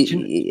quite. I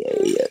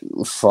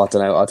don't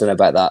know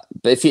about that.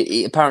 But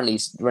apparently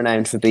he's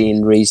renowned for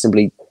being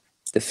reasonably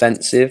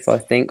defensive, I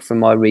think, from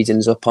my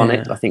readings up on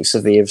it. I think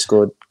Sevilla have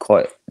scored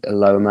quite a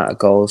low amount of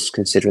goals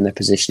considering their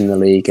position in the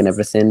league and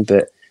everything.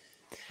 But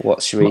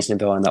what's your reasoning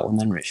behind that one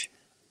then, Rich?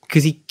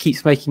 Because he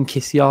keeps making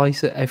kissy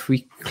eyes at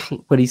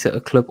when he's at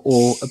a club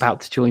or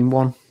about to join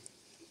one.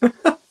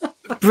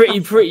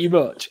 pretty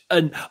much.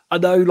 And I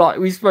know, like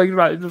we've spoken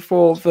about it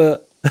before,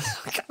 but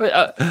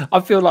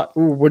I feel like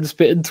once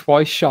bitten,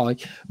 twice shy.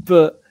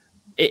 But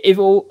if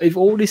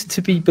all is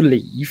to be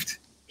believed,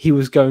 he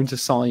was going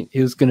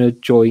to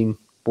join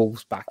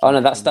Wolves back. Oh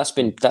no, that's fact,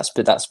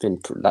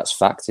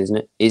 isn't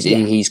it?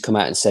 He's come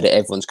out and said it.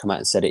 Everyone's come out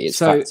and said it. It's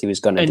fact. He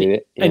was going to do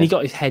it, and he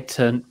got his head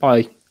turned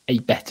by a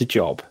better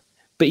job,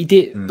 but he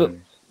did, but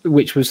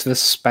which was the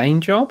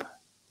Spain job.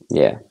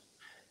 Yeah,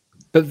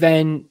 but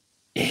then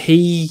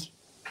he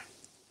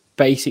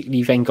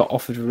basically then got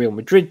offered a Real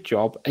Madrid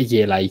job a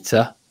year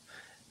later,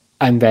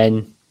 and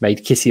then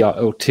made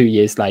Kissy 2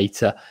 years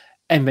later,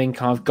 and then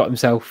kind of got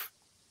himself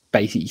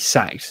basically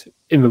sacked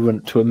in the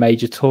run to a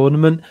major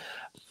tournament.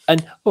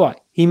 And all right,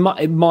 it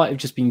might have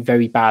just been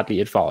very badly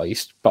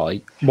advised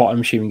by what I'm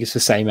assuming is the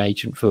same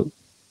agent that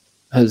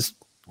has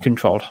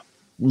controlled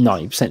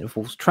 90% of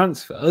all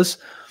transfers.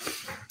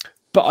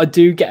 But I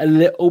do get a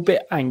little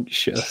bit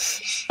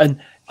anxious,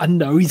 and I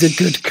know he's a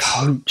good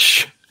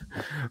coach,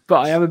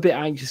 but I am a bit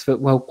anxious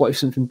that, well, what if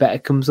something better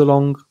comes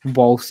along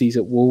whilst he's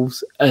at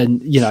Wolves,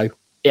 and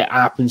it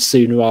happens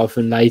sooner rather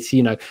than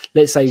later.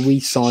 Let's say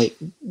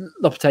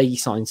Lopetegui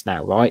signs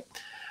now, right,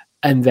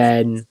 and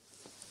then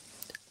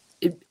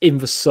in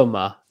the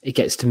summer, it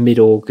gets to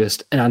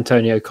mid-August and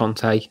Antonio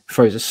Conte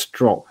throws a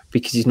strop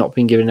because he's not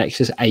been given an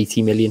extra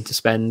 80 million to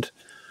spend.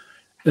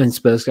 And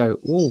Spurs go,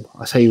 oh,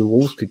 I say who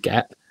Wolves could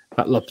get,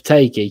 that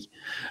Lopetegui.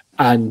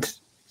 And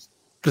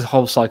the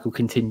whole cycle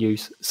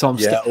continues. So I'm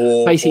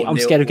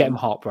scared of getting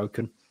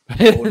heartbroken.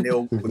 Or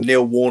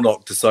Neil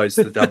Warnock decides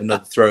to have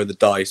another throw of the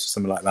dice or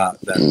something like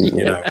that.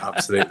 Then,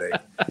 absolutely.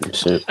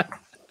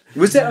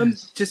 Was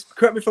it, just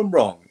correct me if I'm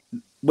wrong,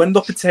 when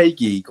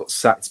Lopetegui got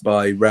sacked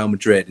by Real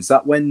Madrid, is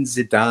that when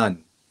Zidane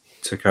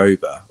took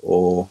over?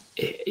 Or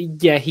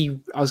yeah,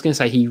 I was going to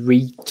say he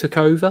retook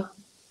over.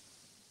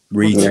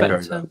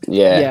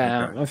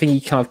 Yeah. I think he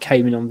kind of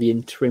came in on the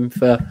interim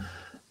for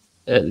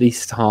at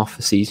least half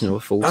a season or a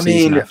full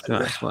season after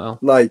that as well.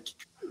 Like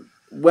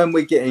when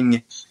we're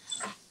getting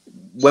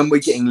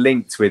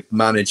linked with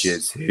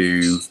managers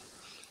who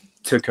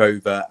took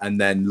over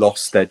and then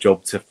lost their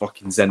job to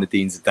fucking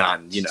Zinedine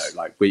Zidane,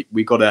 like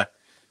we've got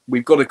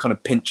to kind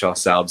of pinch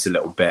ourselves a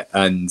little bit.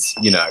 And,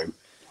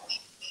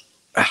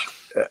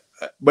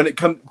 when it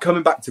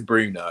coming back to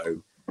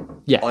Bruno,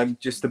 yeah, I'm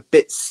just a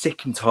bit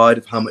sick and tired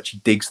of how much he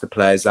digs the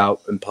players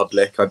out in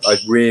public. That's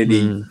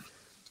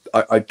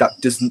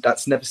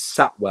never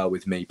sat well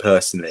with me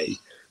personally.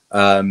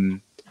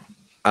 And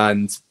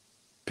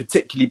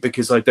particularly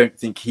because I don't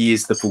think he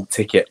is the full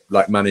ticket,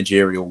 like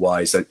managerial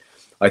wise.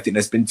 I think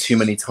there's been too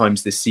many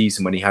times this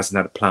season when he hasn't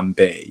had a plan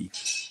B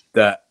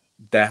that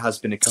there has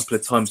been a couple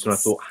of times when I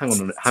thought, hang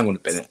on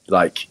a minute.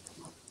 Like,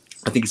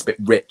 I think it's a bit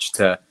rich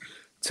to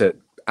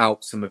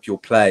out some of your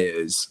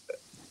players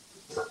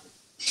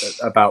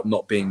about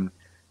not being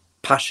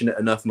passionate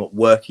enough, not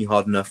working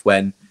hard enough,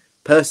 when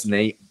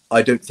personally,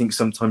 I don't think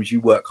sometimes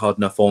you work hard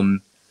enough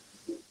on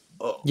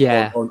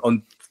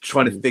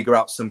trying to figure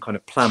out some kind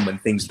of plan when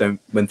things go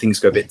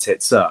a bit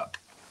tits up.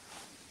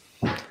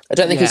 I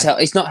don't think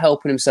he's not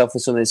helping himself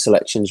with some of his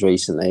selections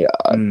recently.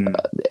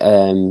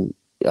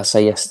 I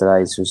say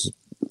yesterday's was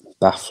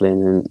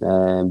baffling,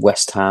 and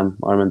West Ham.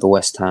 I remember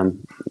West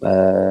Ham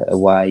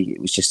away.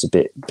 It was just a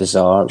bit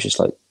bizarre. It was just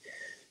like,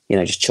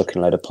 just chucking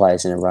a load of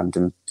players in a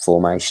random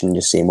formation and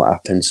just seeing what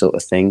happens, sort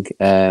of thing.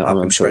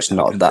 I'm sure it's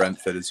not that.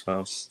 Brentford as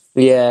well.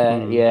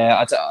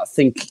 Yeah. I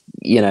think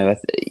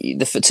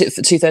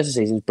the 2000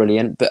 season is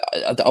brilliant, but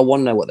I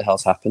want to know what the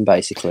hell's happened.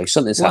 Basically,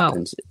 something's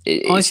happened.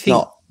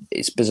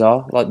 It's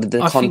bizarre. Like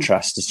the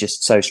contrast is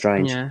just so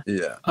strange.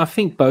 Yeah. I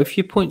think both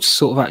your points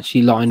sort of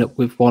actually line up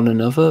with one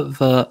another.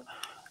 That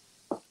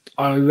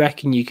I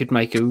reckon you could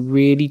make a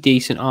really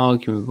decent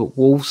argument that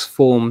Wolves'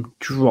 form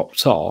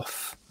dropped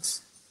off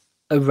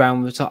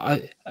around the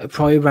time,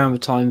 probably around the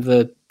time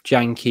the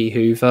Janky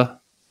Hoover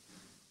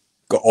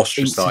got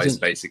ostracized,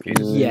 basically.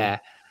 Yeah,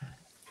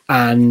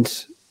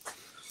 and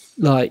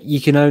like you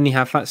can only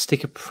have that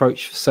stick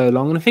approach for so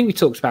long. And I think we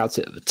talked about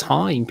it at the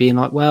time, being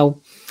like,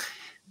 well,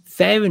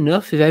 fair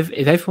enough if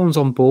everyone's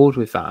on board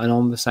with that and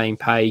on the same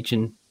page,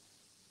 and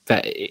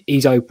that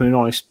he's open and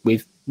honest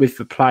with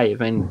the player,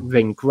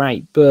 then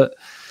great. But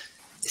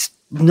it's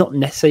not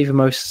necessarily the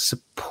most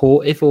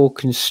supportive or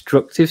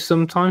constructive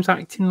sometimes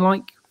acting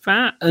like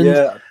that.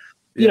 And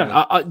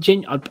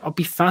I'd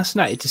be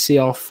fascinated to see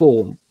our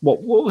form.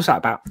 What was that,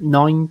 about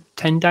 10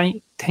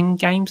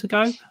 games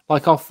ago?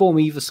 Like our form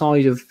either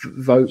side of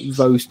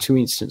those two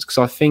instances, because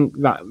I think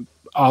that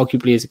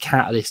arguably is a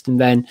catalyst. And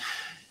then,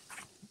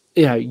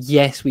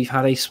 yes, we've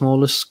had a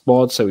smaller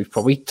squad, so we've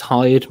probably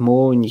tired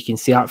more, and you can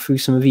see that through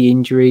some of the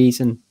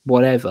injuries and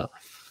whatever.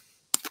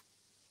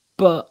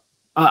 But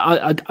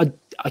I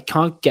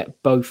can't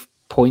get both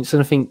points,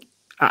 and I think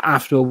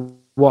after a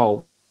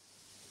while,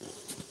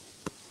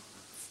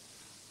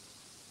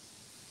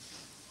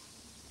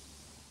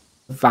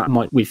 that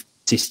might, with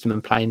system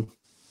and playing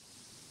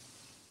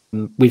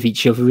with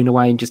each other in a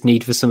way, and just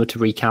need for someone to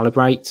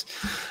recalibrate.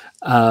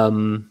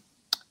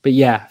 But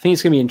yeah, I think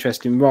it's going to be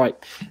interesting. Right,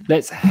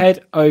 let's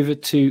head over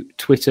to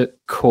Twitter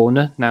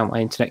Corner. Now my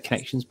internet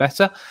connection's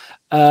better.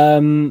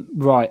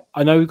 Right,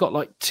 I know we've got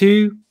like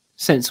 2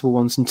 sensible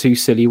ones and 2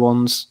 silly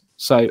ones,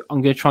 so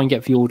I'm going to try and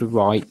get the order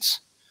right.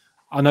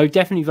 I know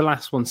definitely the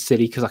last one's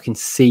silly because I can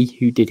see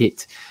who did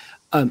it.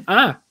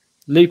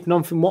 Looping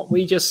on from what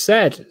we just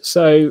said.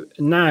 So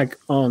Nag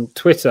on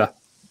Twitter.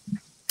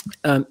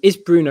 Is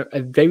Bruno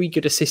a very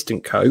good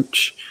assistant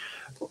coach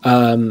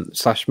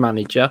 /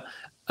 manager?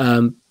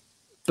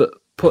 But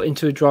put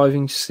into a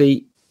driving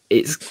seat,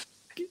 it's,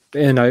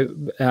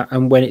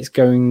 and when it's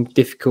going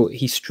difficult,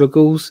 he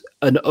struggles.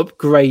 An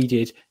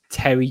upgraded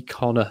Terry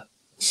Connor,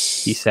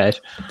 he said.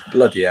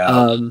 Bloody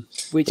hell.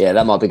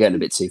 That might be getting a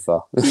bit too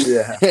far.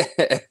 Yeah.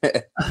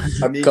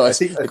 I mean,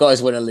 the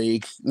guys win a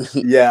league.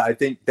 Yeah, I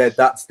think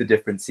that's the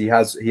difference. He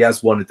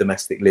has won a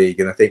domestic league,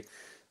 and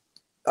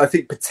I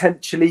think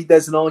potentially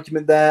there's an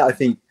argument there. I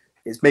think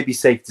it's maybe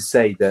safe to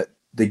say that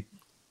the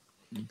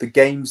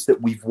games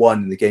that we've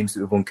won, the games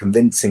that we've won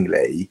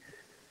convincingly,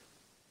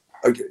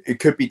 it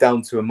could be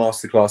down to a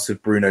masterclass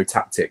of Bruno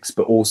tactics,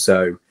 but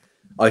also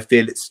I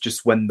feel it's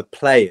just when the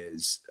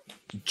players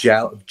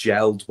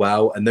gelled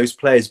well, and those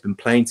players have been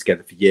playing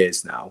together for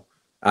years now.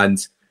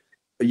 And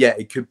yeah,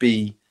 it could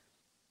be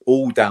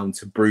all down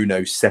to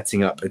Bruno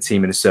setting up a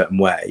team in a certain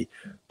way.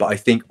 But I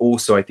think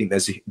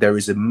there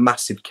is a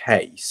massive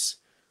case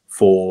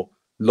for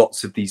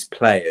lots of these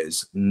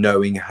players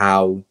knowing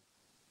how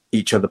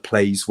each other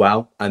plays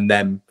well and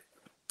then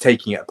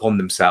taking it upon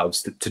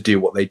themselves to do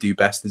what they do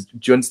best. Do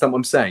you understand what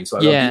I'm saying? So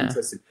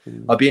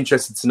I'd be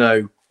interested to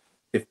know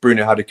if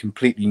Bruno had a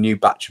completely new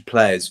batch of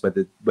players,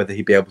 whether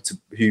he'd be able to,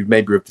 who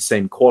maybe are of the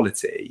same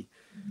quality,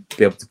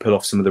 be able to pull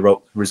off some of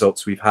the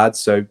results we've had.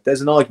 So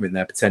there's an argument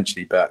there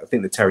potentially, but I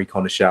think the Terry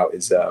Connor shout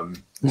is a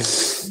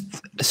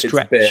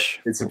stretch.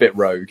 It's a bit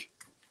rogue.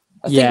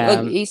 I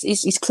think,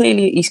 he's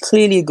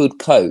clearly a good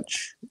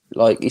coach.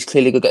 Like, he's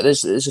clearly a good guy.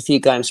 There's a few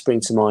games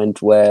spring to mind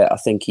where I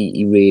think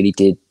he really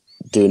did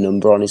do a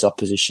number on his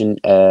opposition.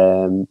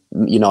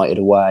 United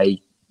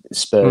away,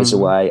 Spurs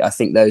away. I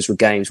think those were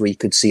games where you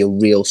could see a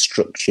real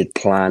structured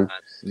plan,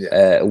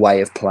 a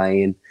way of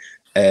playing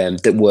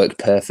that worked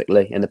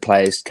perfectly, and the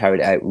players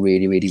carried it out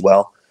really, really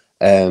well.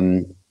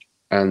 And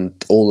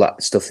all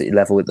that stuff that you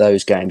level with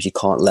those games, you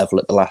can't level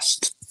at the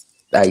last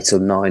 8 or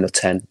 9 or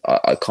 10.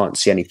 I can't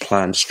see any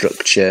plan,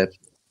 structure.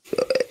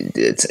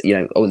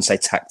 I wouldn't say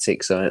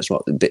tactics. It's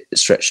not a bit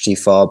stretched too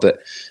far, but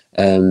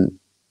no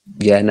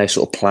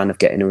sort of plan of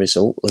getting a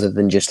result other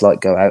than just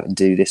like go out and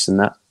do this and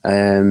that.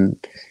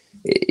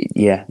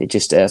 It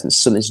just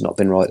something's not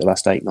been right the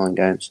last 8-9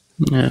 games.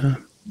 Yeah.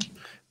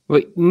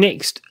 Wait,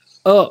 next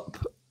up,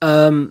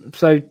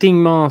 so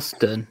Dean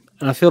Marston,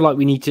 and I feel like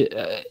we need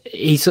to.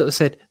 He sort of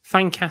said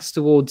Fancast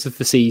awards of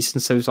the season,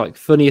 so it's like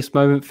funniest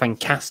moment,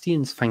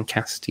 Fancastian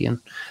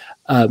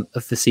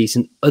of the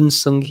season,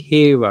 unsung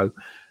hero.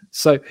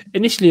 So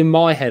initially in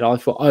my head, I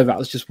thought, that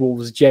was just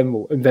Wolves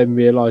general, and then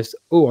realised,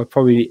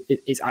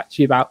 it's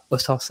actually about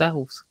us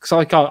ourselves. Because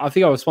I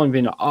think I was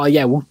wondering,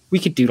 we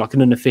could do like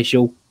an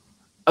unofficial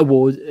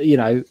award,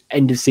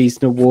 end of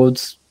season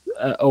awards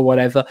or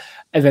whatever,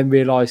 and then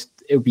realised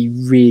it would be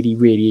really,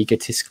 really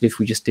egotistical if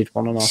we just did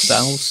one on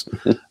ourselves.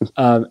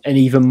 And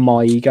even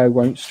my ego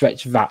won't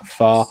stretch that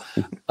far.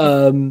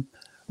 I can't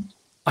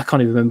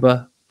even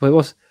remember what it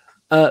was.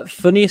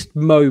 Funniest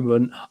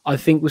moment, I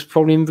think, was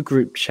probably in the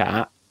group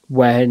chat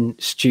when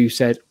Stu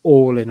said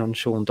all in on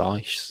Sean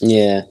Dyche.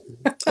 Yeah.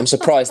 I'm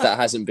surprised that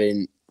hasn't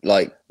been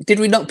did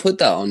we not put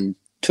that on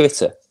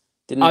Twitter?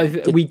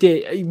 We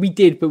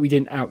did, but we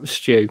didn't out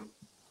Stu.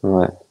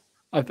 Right.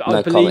 I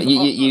believe comment.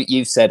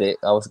 You've said it.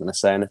 I wasn't going to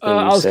say anything.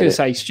 I was going to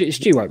say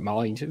Stu won't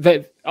mind.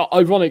 But,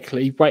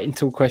 ironically, wait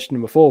until question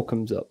number 4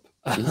 comes up.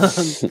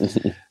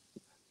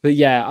 But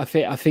yeah, I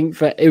think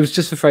that it was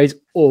just the phrase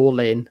 "all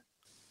in"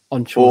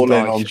 on Sean Dyche. All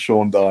in on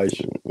Sean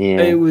Dyche.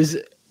 Yeah. It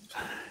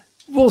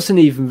wasn't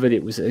even that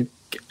it was a.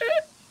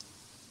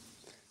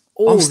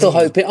 I'm still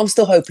hoping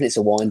it's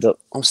a wind up.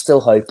 I'm still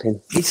hoping.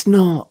 It's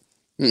not.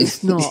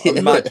 It's not.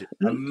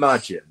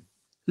 Imagine.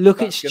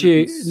 Look at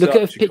Stu. Look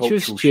at a picture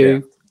of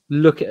Stu.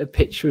 Look at a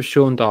picture of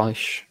Sean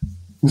Dyche.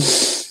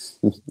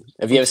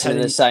 Have you ever seen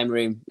in the same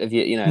room? Have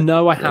you?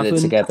 No, I haven't.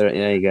 Together,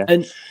 there you go.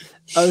 And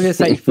I was going to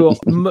say, for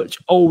much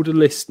older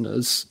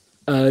listeners,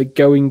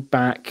 going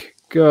back,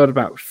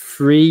 about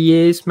 3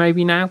 years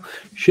maybe now,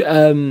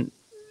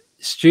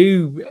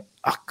 Stu,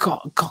 I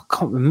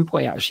can't remember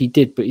what he actually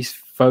did, but his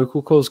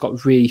vocal cords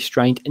got really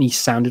strained, and he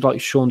sounded like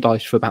Sean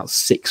Dyche for about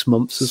 6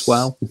 months as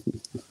well.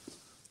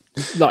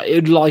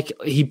 like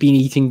he'd been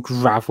eating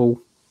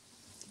gravel.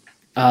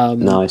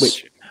 Nice.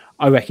 Which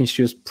I reckon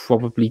she was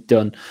probably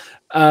done.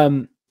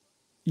 So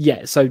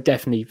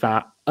definitely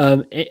that.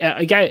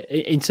 Again,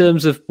 in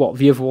terms of what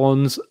the other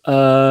ones,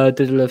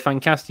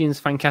 Fancastian. I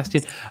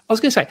was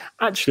going to say,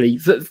 actually,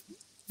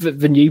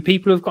 the new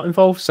people have got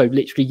involved. So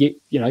literally,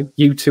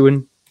 you two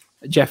and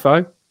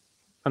Jeffo.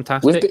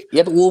 Fantastic.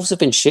 But Wolves have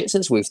been shit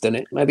since we've done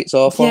it. Maybe it's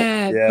our fault.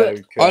 Yeah,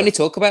 I only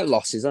talk about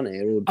losses on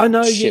here. I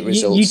know shit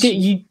results. You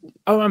did.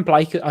 And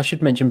Blake. I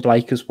should mention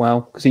Blake as well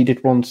because he did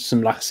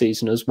some last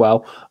season as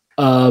well.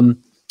 Blake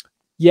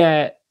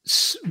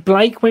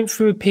went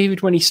through a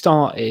period when he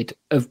started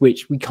of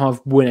which we kind of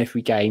won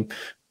every game.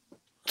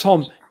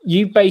 Tom,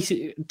 you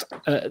basically,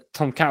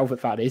 Tom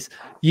Calvert, that is,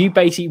 you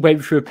basically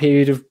went through a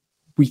period of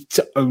we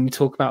only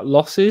talk about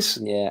losses.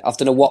 Yeah, I've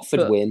done a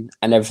Watford win,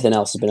 and everything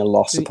else has been a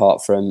loss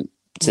apart from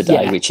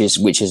today, which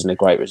isn't a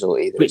great result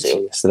either. Is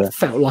it, yesterday?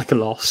 Felt like a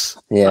loss.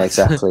 Yeah,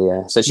 exactly.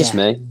 Yeah, so it's just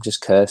me,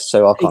 just cursed.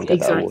 So I can't get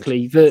that award.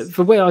 Exactly.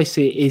 The way I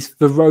see it is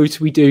the road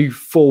we do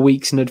 4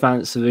 weeks in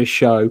advance of the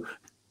show.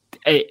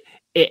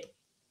 It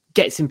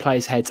gets in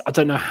players' heads. I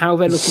don't know how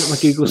they're looking at my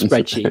Google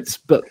spreadsheets,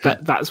 but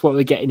that's what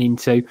we're getting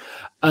into.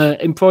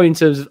 And probably in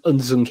terms of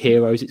unsung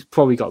heroes, it's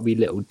probably got to be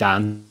Little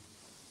Dan,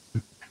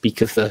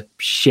 because the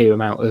sheer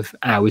amount of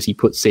hours he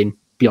puts in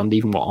beyond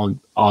even what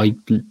I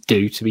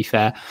do, to be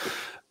fair.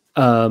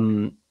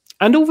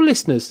 And all the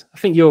listeners, I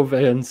think you're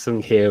the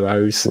unsung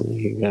heroes.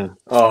 Yeah.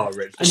 Oh,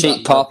 Rich.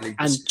 Cheap pop.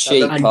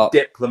 Cheap pop.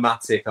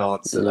 Diplomatic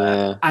answer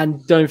there.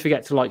 And don't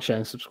forget to like, share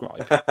and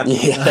subscribe.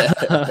 Yeah.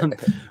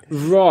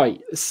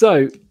 Right.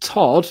 So,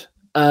 Todd,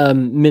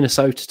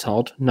 Minnesota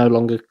Todd, no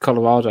longer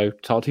Colorado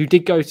Todd, who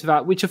did go to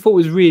that, which I thought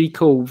was really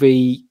cool,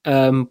 the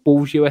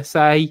Bulls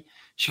USA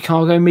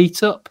Chicago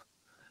meetup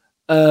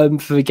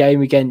for the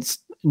game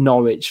against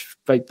Norwich.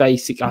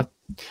 Basically,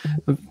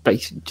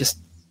 just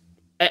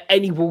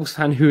any Wolves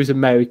fan who is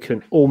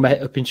American all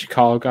met up in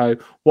Chicago,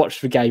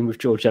 watched the game with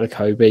George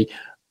Ellakobe,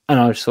 and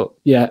I just thought,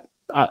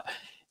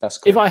 that's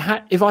cool.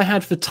 If I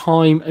had the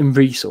time and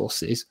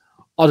resources,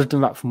 I'd have done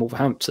that from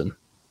Wolverhampton.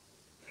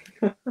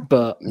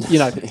 But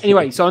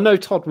anyway, so I know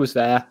Todd was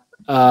there,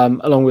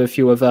 along with a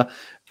few other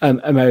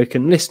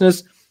American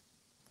listeners.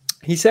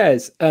 He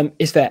says,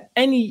 is there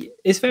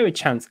a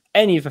chance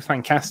any of the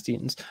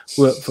Fancastians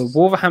were for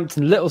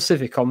Wolverhampton Little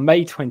Civic on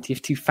May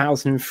 20th,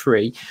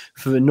 2003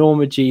 for the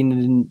Norma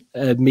Jean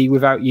and Me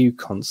Without You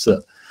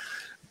concert?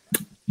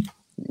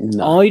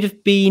 No. I'd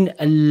have been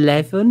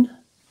 11.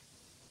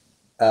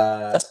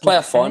 That's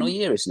playoff final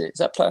year, isn't it? Is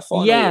that playoff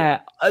final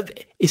year?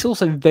 It's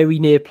also very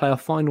near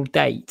playoff final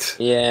date.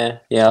 Yeah,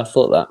 I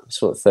thought that.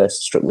 That's what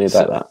first struck me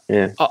about that.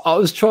 Yeah, I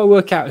was trying to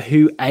work out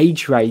who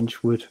age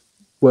range would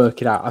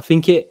work it out. I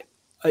think it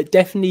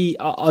definitely.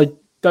 I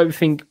don't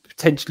think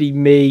potentially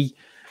me,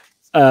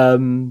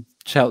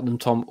 Cheltenham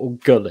Tom or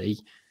Gully,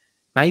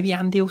 maybe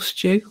Andy or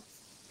Stu.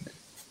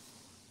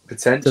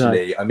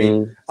 Potentially. I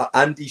mean,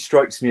 Andy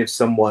strikes me as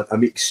someone. I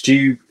mean,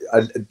 Stu.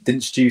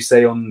 Didn't Stu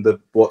say on the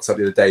WhatsApp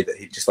the other day that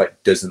he just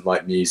doesn't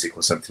like music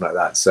or something like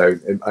that? So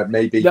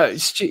maybe. No,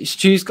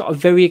 Stu's got a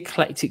very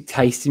eclectic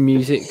taste in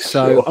music.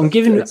 So sure, I'm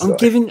giving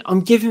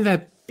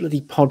their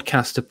bloody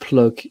podcast a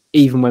plug,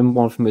 even when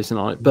one of them isn't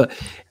on it. But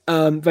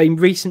they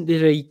recently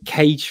did a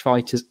Cage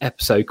Fighters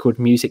episode called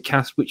Music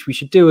Cast, which we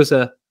should do as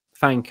a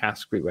fan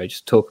cast group where we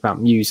just talk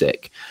about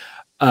music.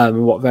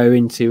 And what they're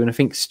into. And I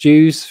think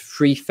Stu's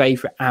 3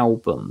 favourite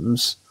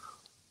albums.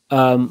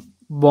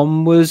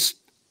 One was,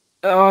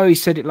 he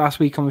said it last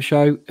week on the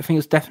show. I think it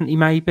was Definitely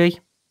Maybe.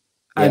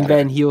 And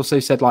then he also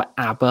said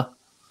ABBA.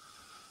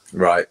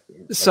 Right.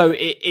 So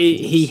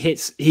he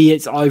hits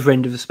either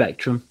end of the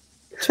spectrum,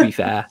 to be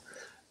fair.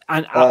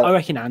 And I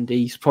reckon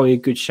Andy's probably a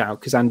good shout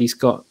because Andy's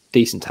got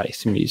decent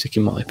taste in music,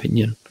 in my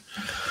opinion.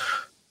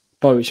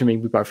 By which I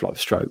mean we both like the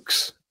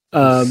Strokes.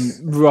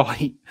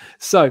 Right.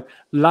 So,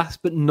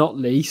 last but not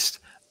least,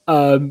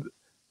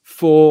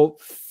 for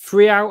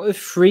 3 out of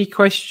 3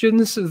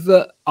 questions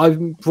that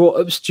I've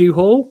brought up Stu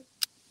Hall.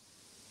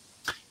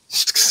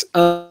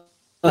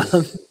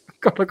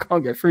 God, I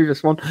can't get through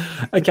this one.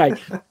 Okay.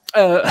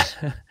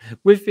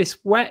 With this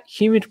wet,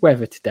 humid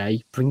weather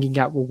today, bringing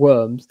out the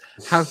worms,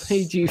 how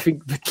many do you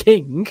think the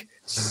King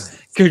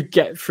could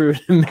get through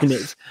in a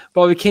minute?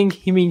 By the King,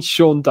 he means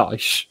Sean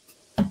Dyche.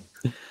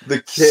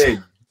 The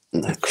King.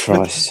 Oh,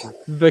 Christ.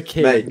 The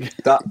King. Mate,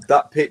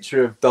 that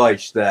picture of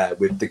Dyche there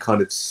with the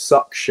kind of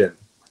suction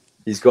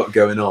he's got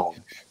going on,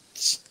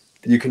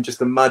 you can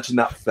just imagine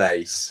that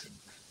face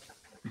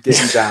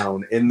getting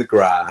down in the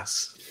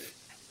grass.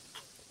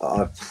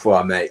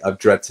 Mate, I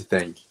dread to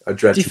think. I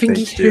dread to think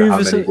how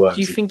many worms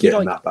do you think he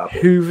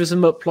hoovers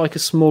them up like a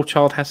small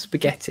child has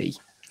spaghetti?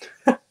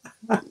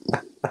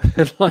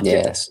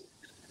 Yes.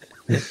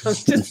 I'm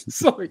just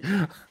sorry.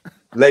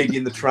 Lady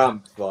in the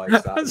Tramp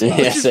vibes.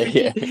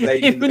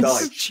 Lady in the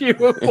Dyche.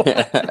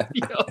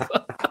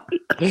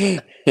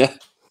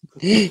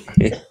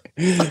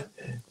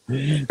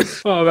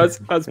 Oh, that's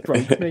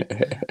broke me.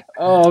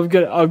 Oh, I'm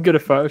gonna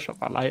Photoshop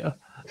that later.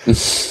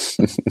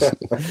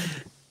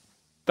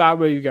 That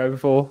what are you going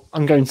for?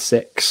 I'm going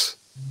 6.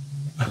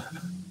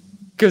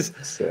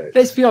 Because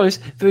let's be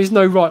honest, there is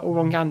no right or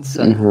wrong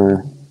answer.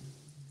 Mm-hmm.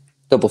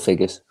 Double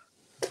figures.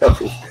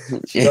 Double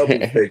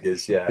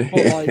figures, yeah.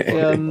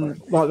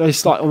 Like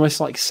those almost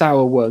like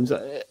sour worms.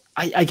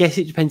 I guess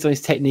it depends on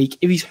his technique.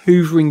 If he's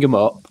hoovering them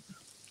up,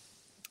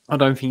 I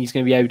don't think he's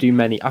going to be able to do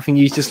many. I think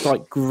he's just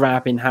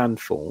grabbing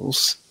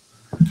handfuls.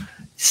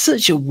 It's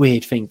such a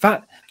weird thing.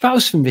 That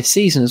was from this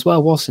season as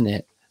well, wasn't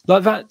it?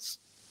 Was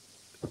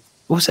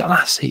it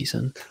last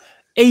season?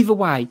 Either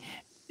way,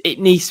 it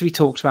needs to be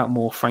talked about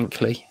more,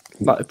 frankly.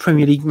 Like the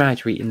Premier League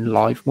manager eating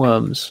live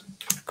worms.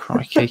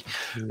 Crikey.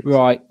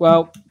 Right,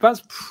 well,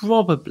 that's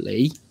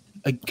probably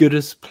a good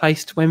as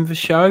place to end the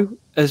show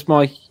as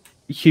my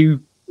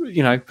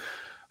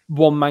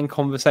one-man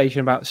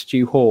conversation about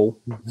Stu Hall.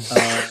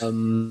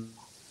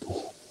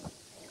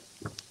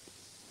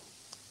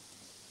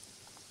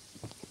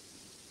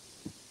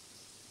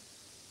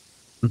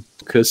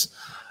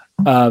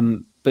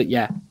 But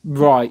yeah,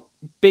 right.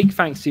 Big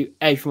thanks to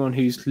everyone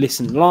who's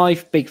listened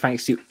live. Big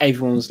thanks to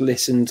everyone who's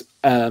listened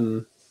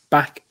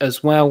back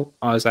as well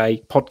as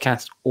a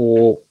podcast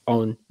or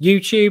on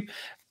YouTube.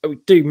 We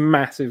do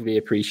massively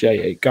appreciate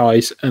it,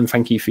 guys, and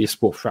thank you for your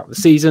support throughout the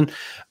season.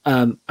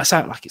 I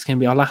sound like it's going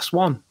to be our last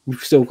one.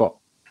 We've still got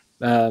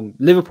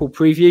Liverpool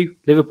preview,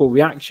 Liverpool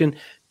reaction,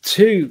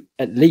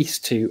 at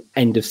least two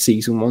end of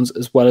season ones,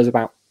 as well as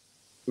about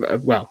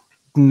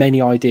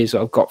many ideas that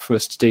I've got for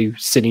us to do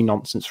silly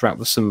nonsense throughout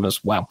the summer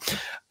as well.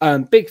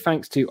 Big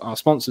thanks to our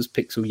sponsors,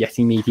 Pixel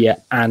Yeti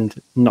Media and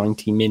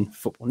 90 Min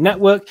Football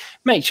Network.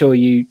 Make sure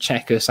you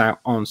check us out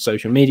on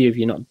social media if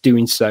you're not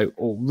doing so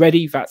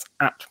already. That's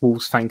at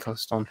Wolves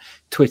Fancast on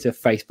Twitter,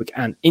 Facebook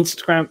and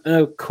Instagram. And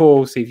of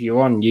course, if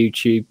you're on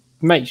YouTube,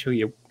 make sure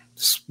you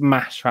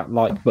smash that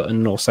like button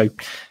and also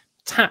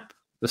tap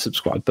the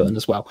subscribe button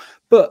as well.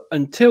 But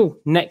until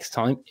next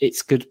time,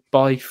 it's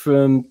goodbye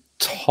from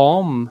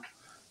Tom.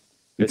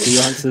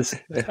 The answers.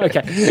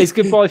 Okay, it's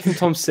goodbye from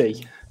Tom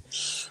C.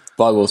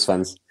 Bye, Wolves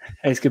fans.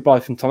 It's goodbye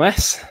from Tom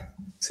S.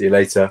 See you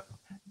later.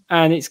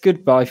 And it's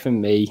goodbye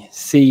from me.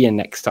 See you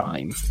next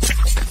time.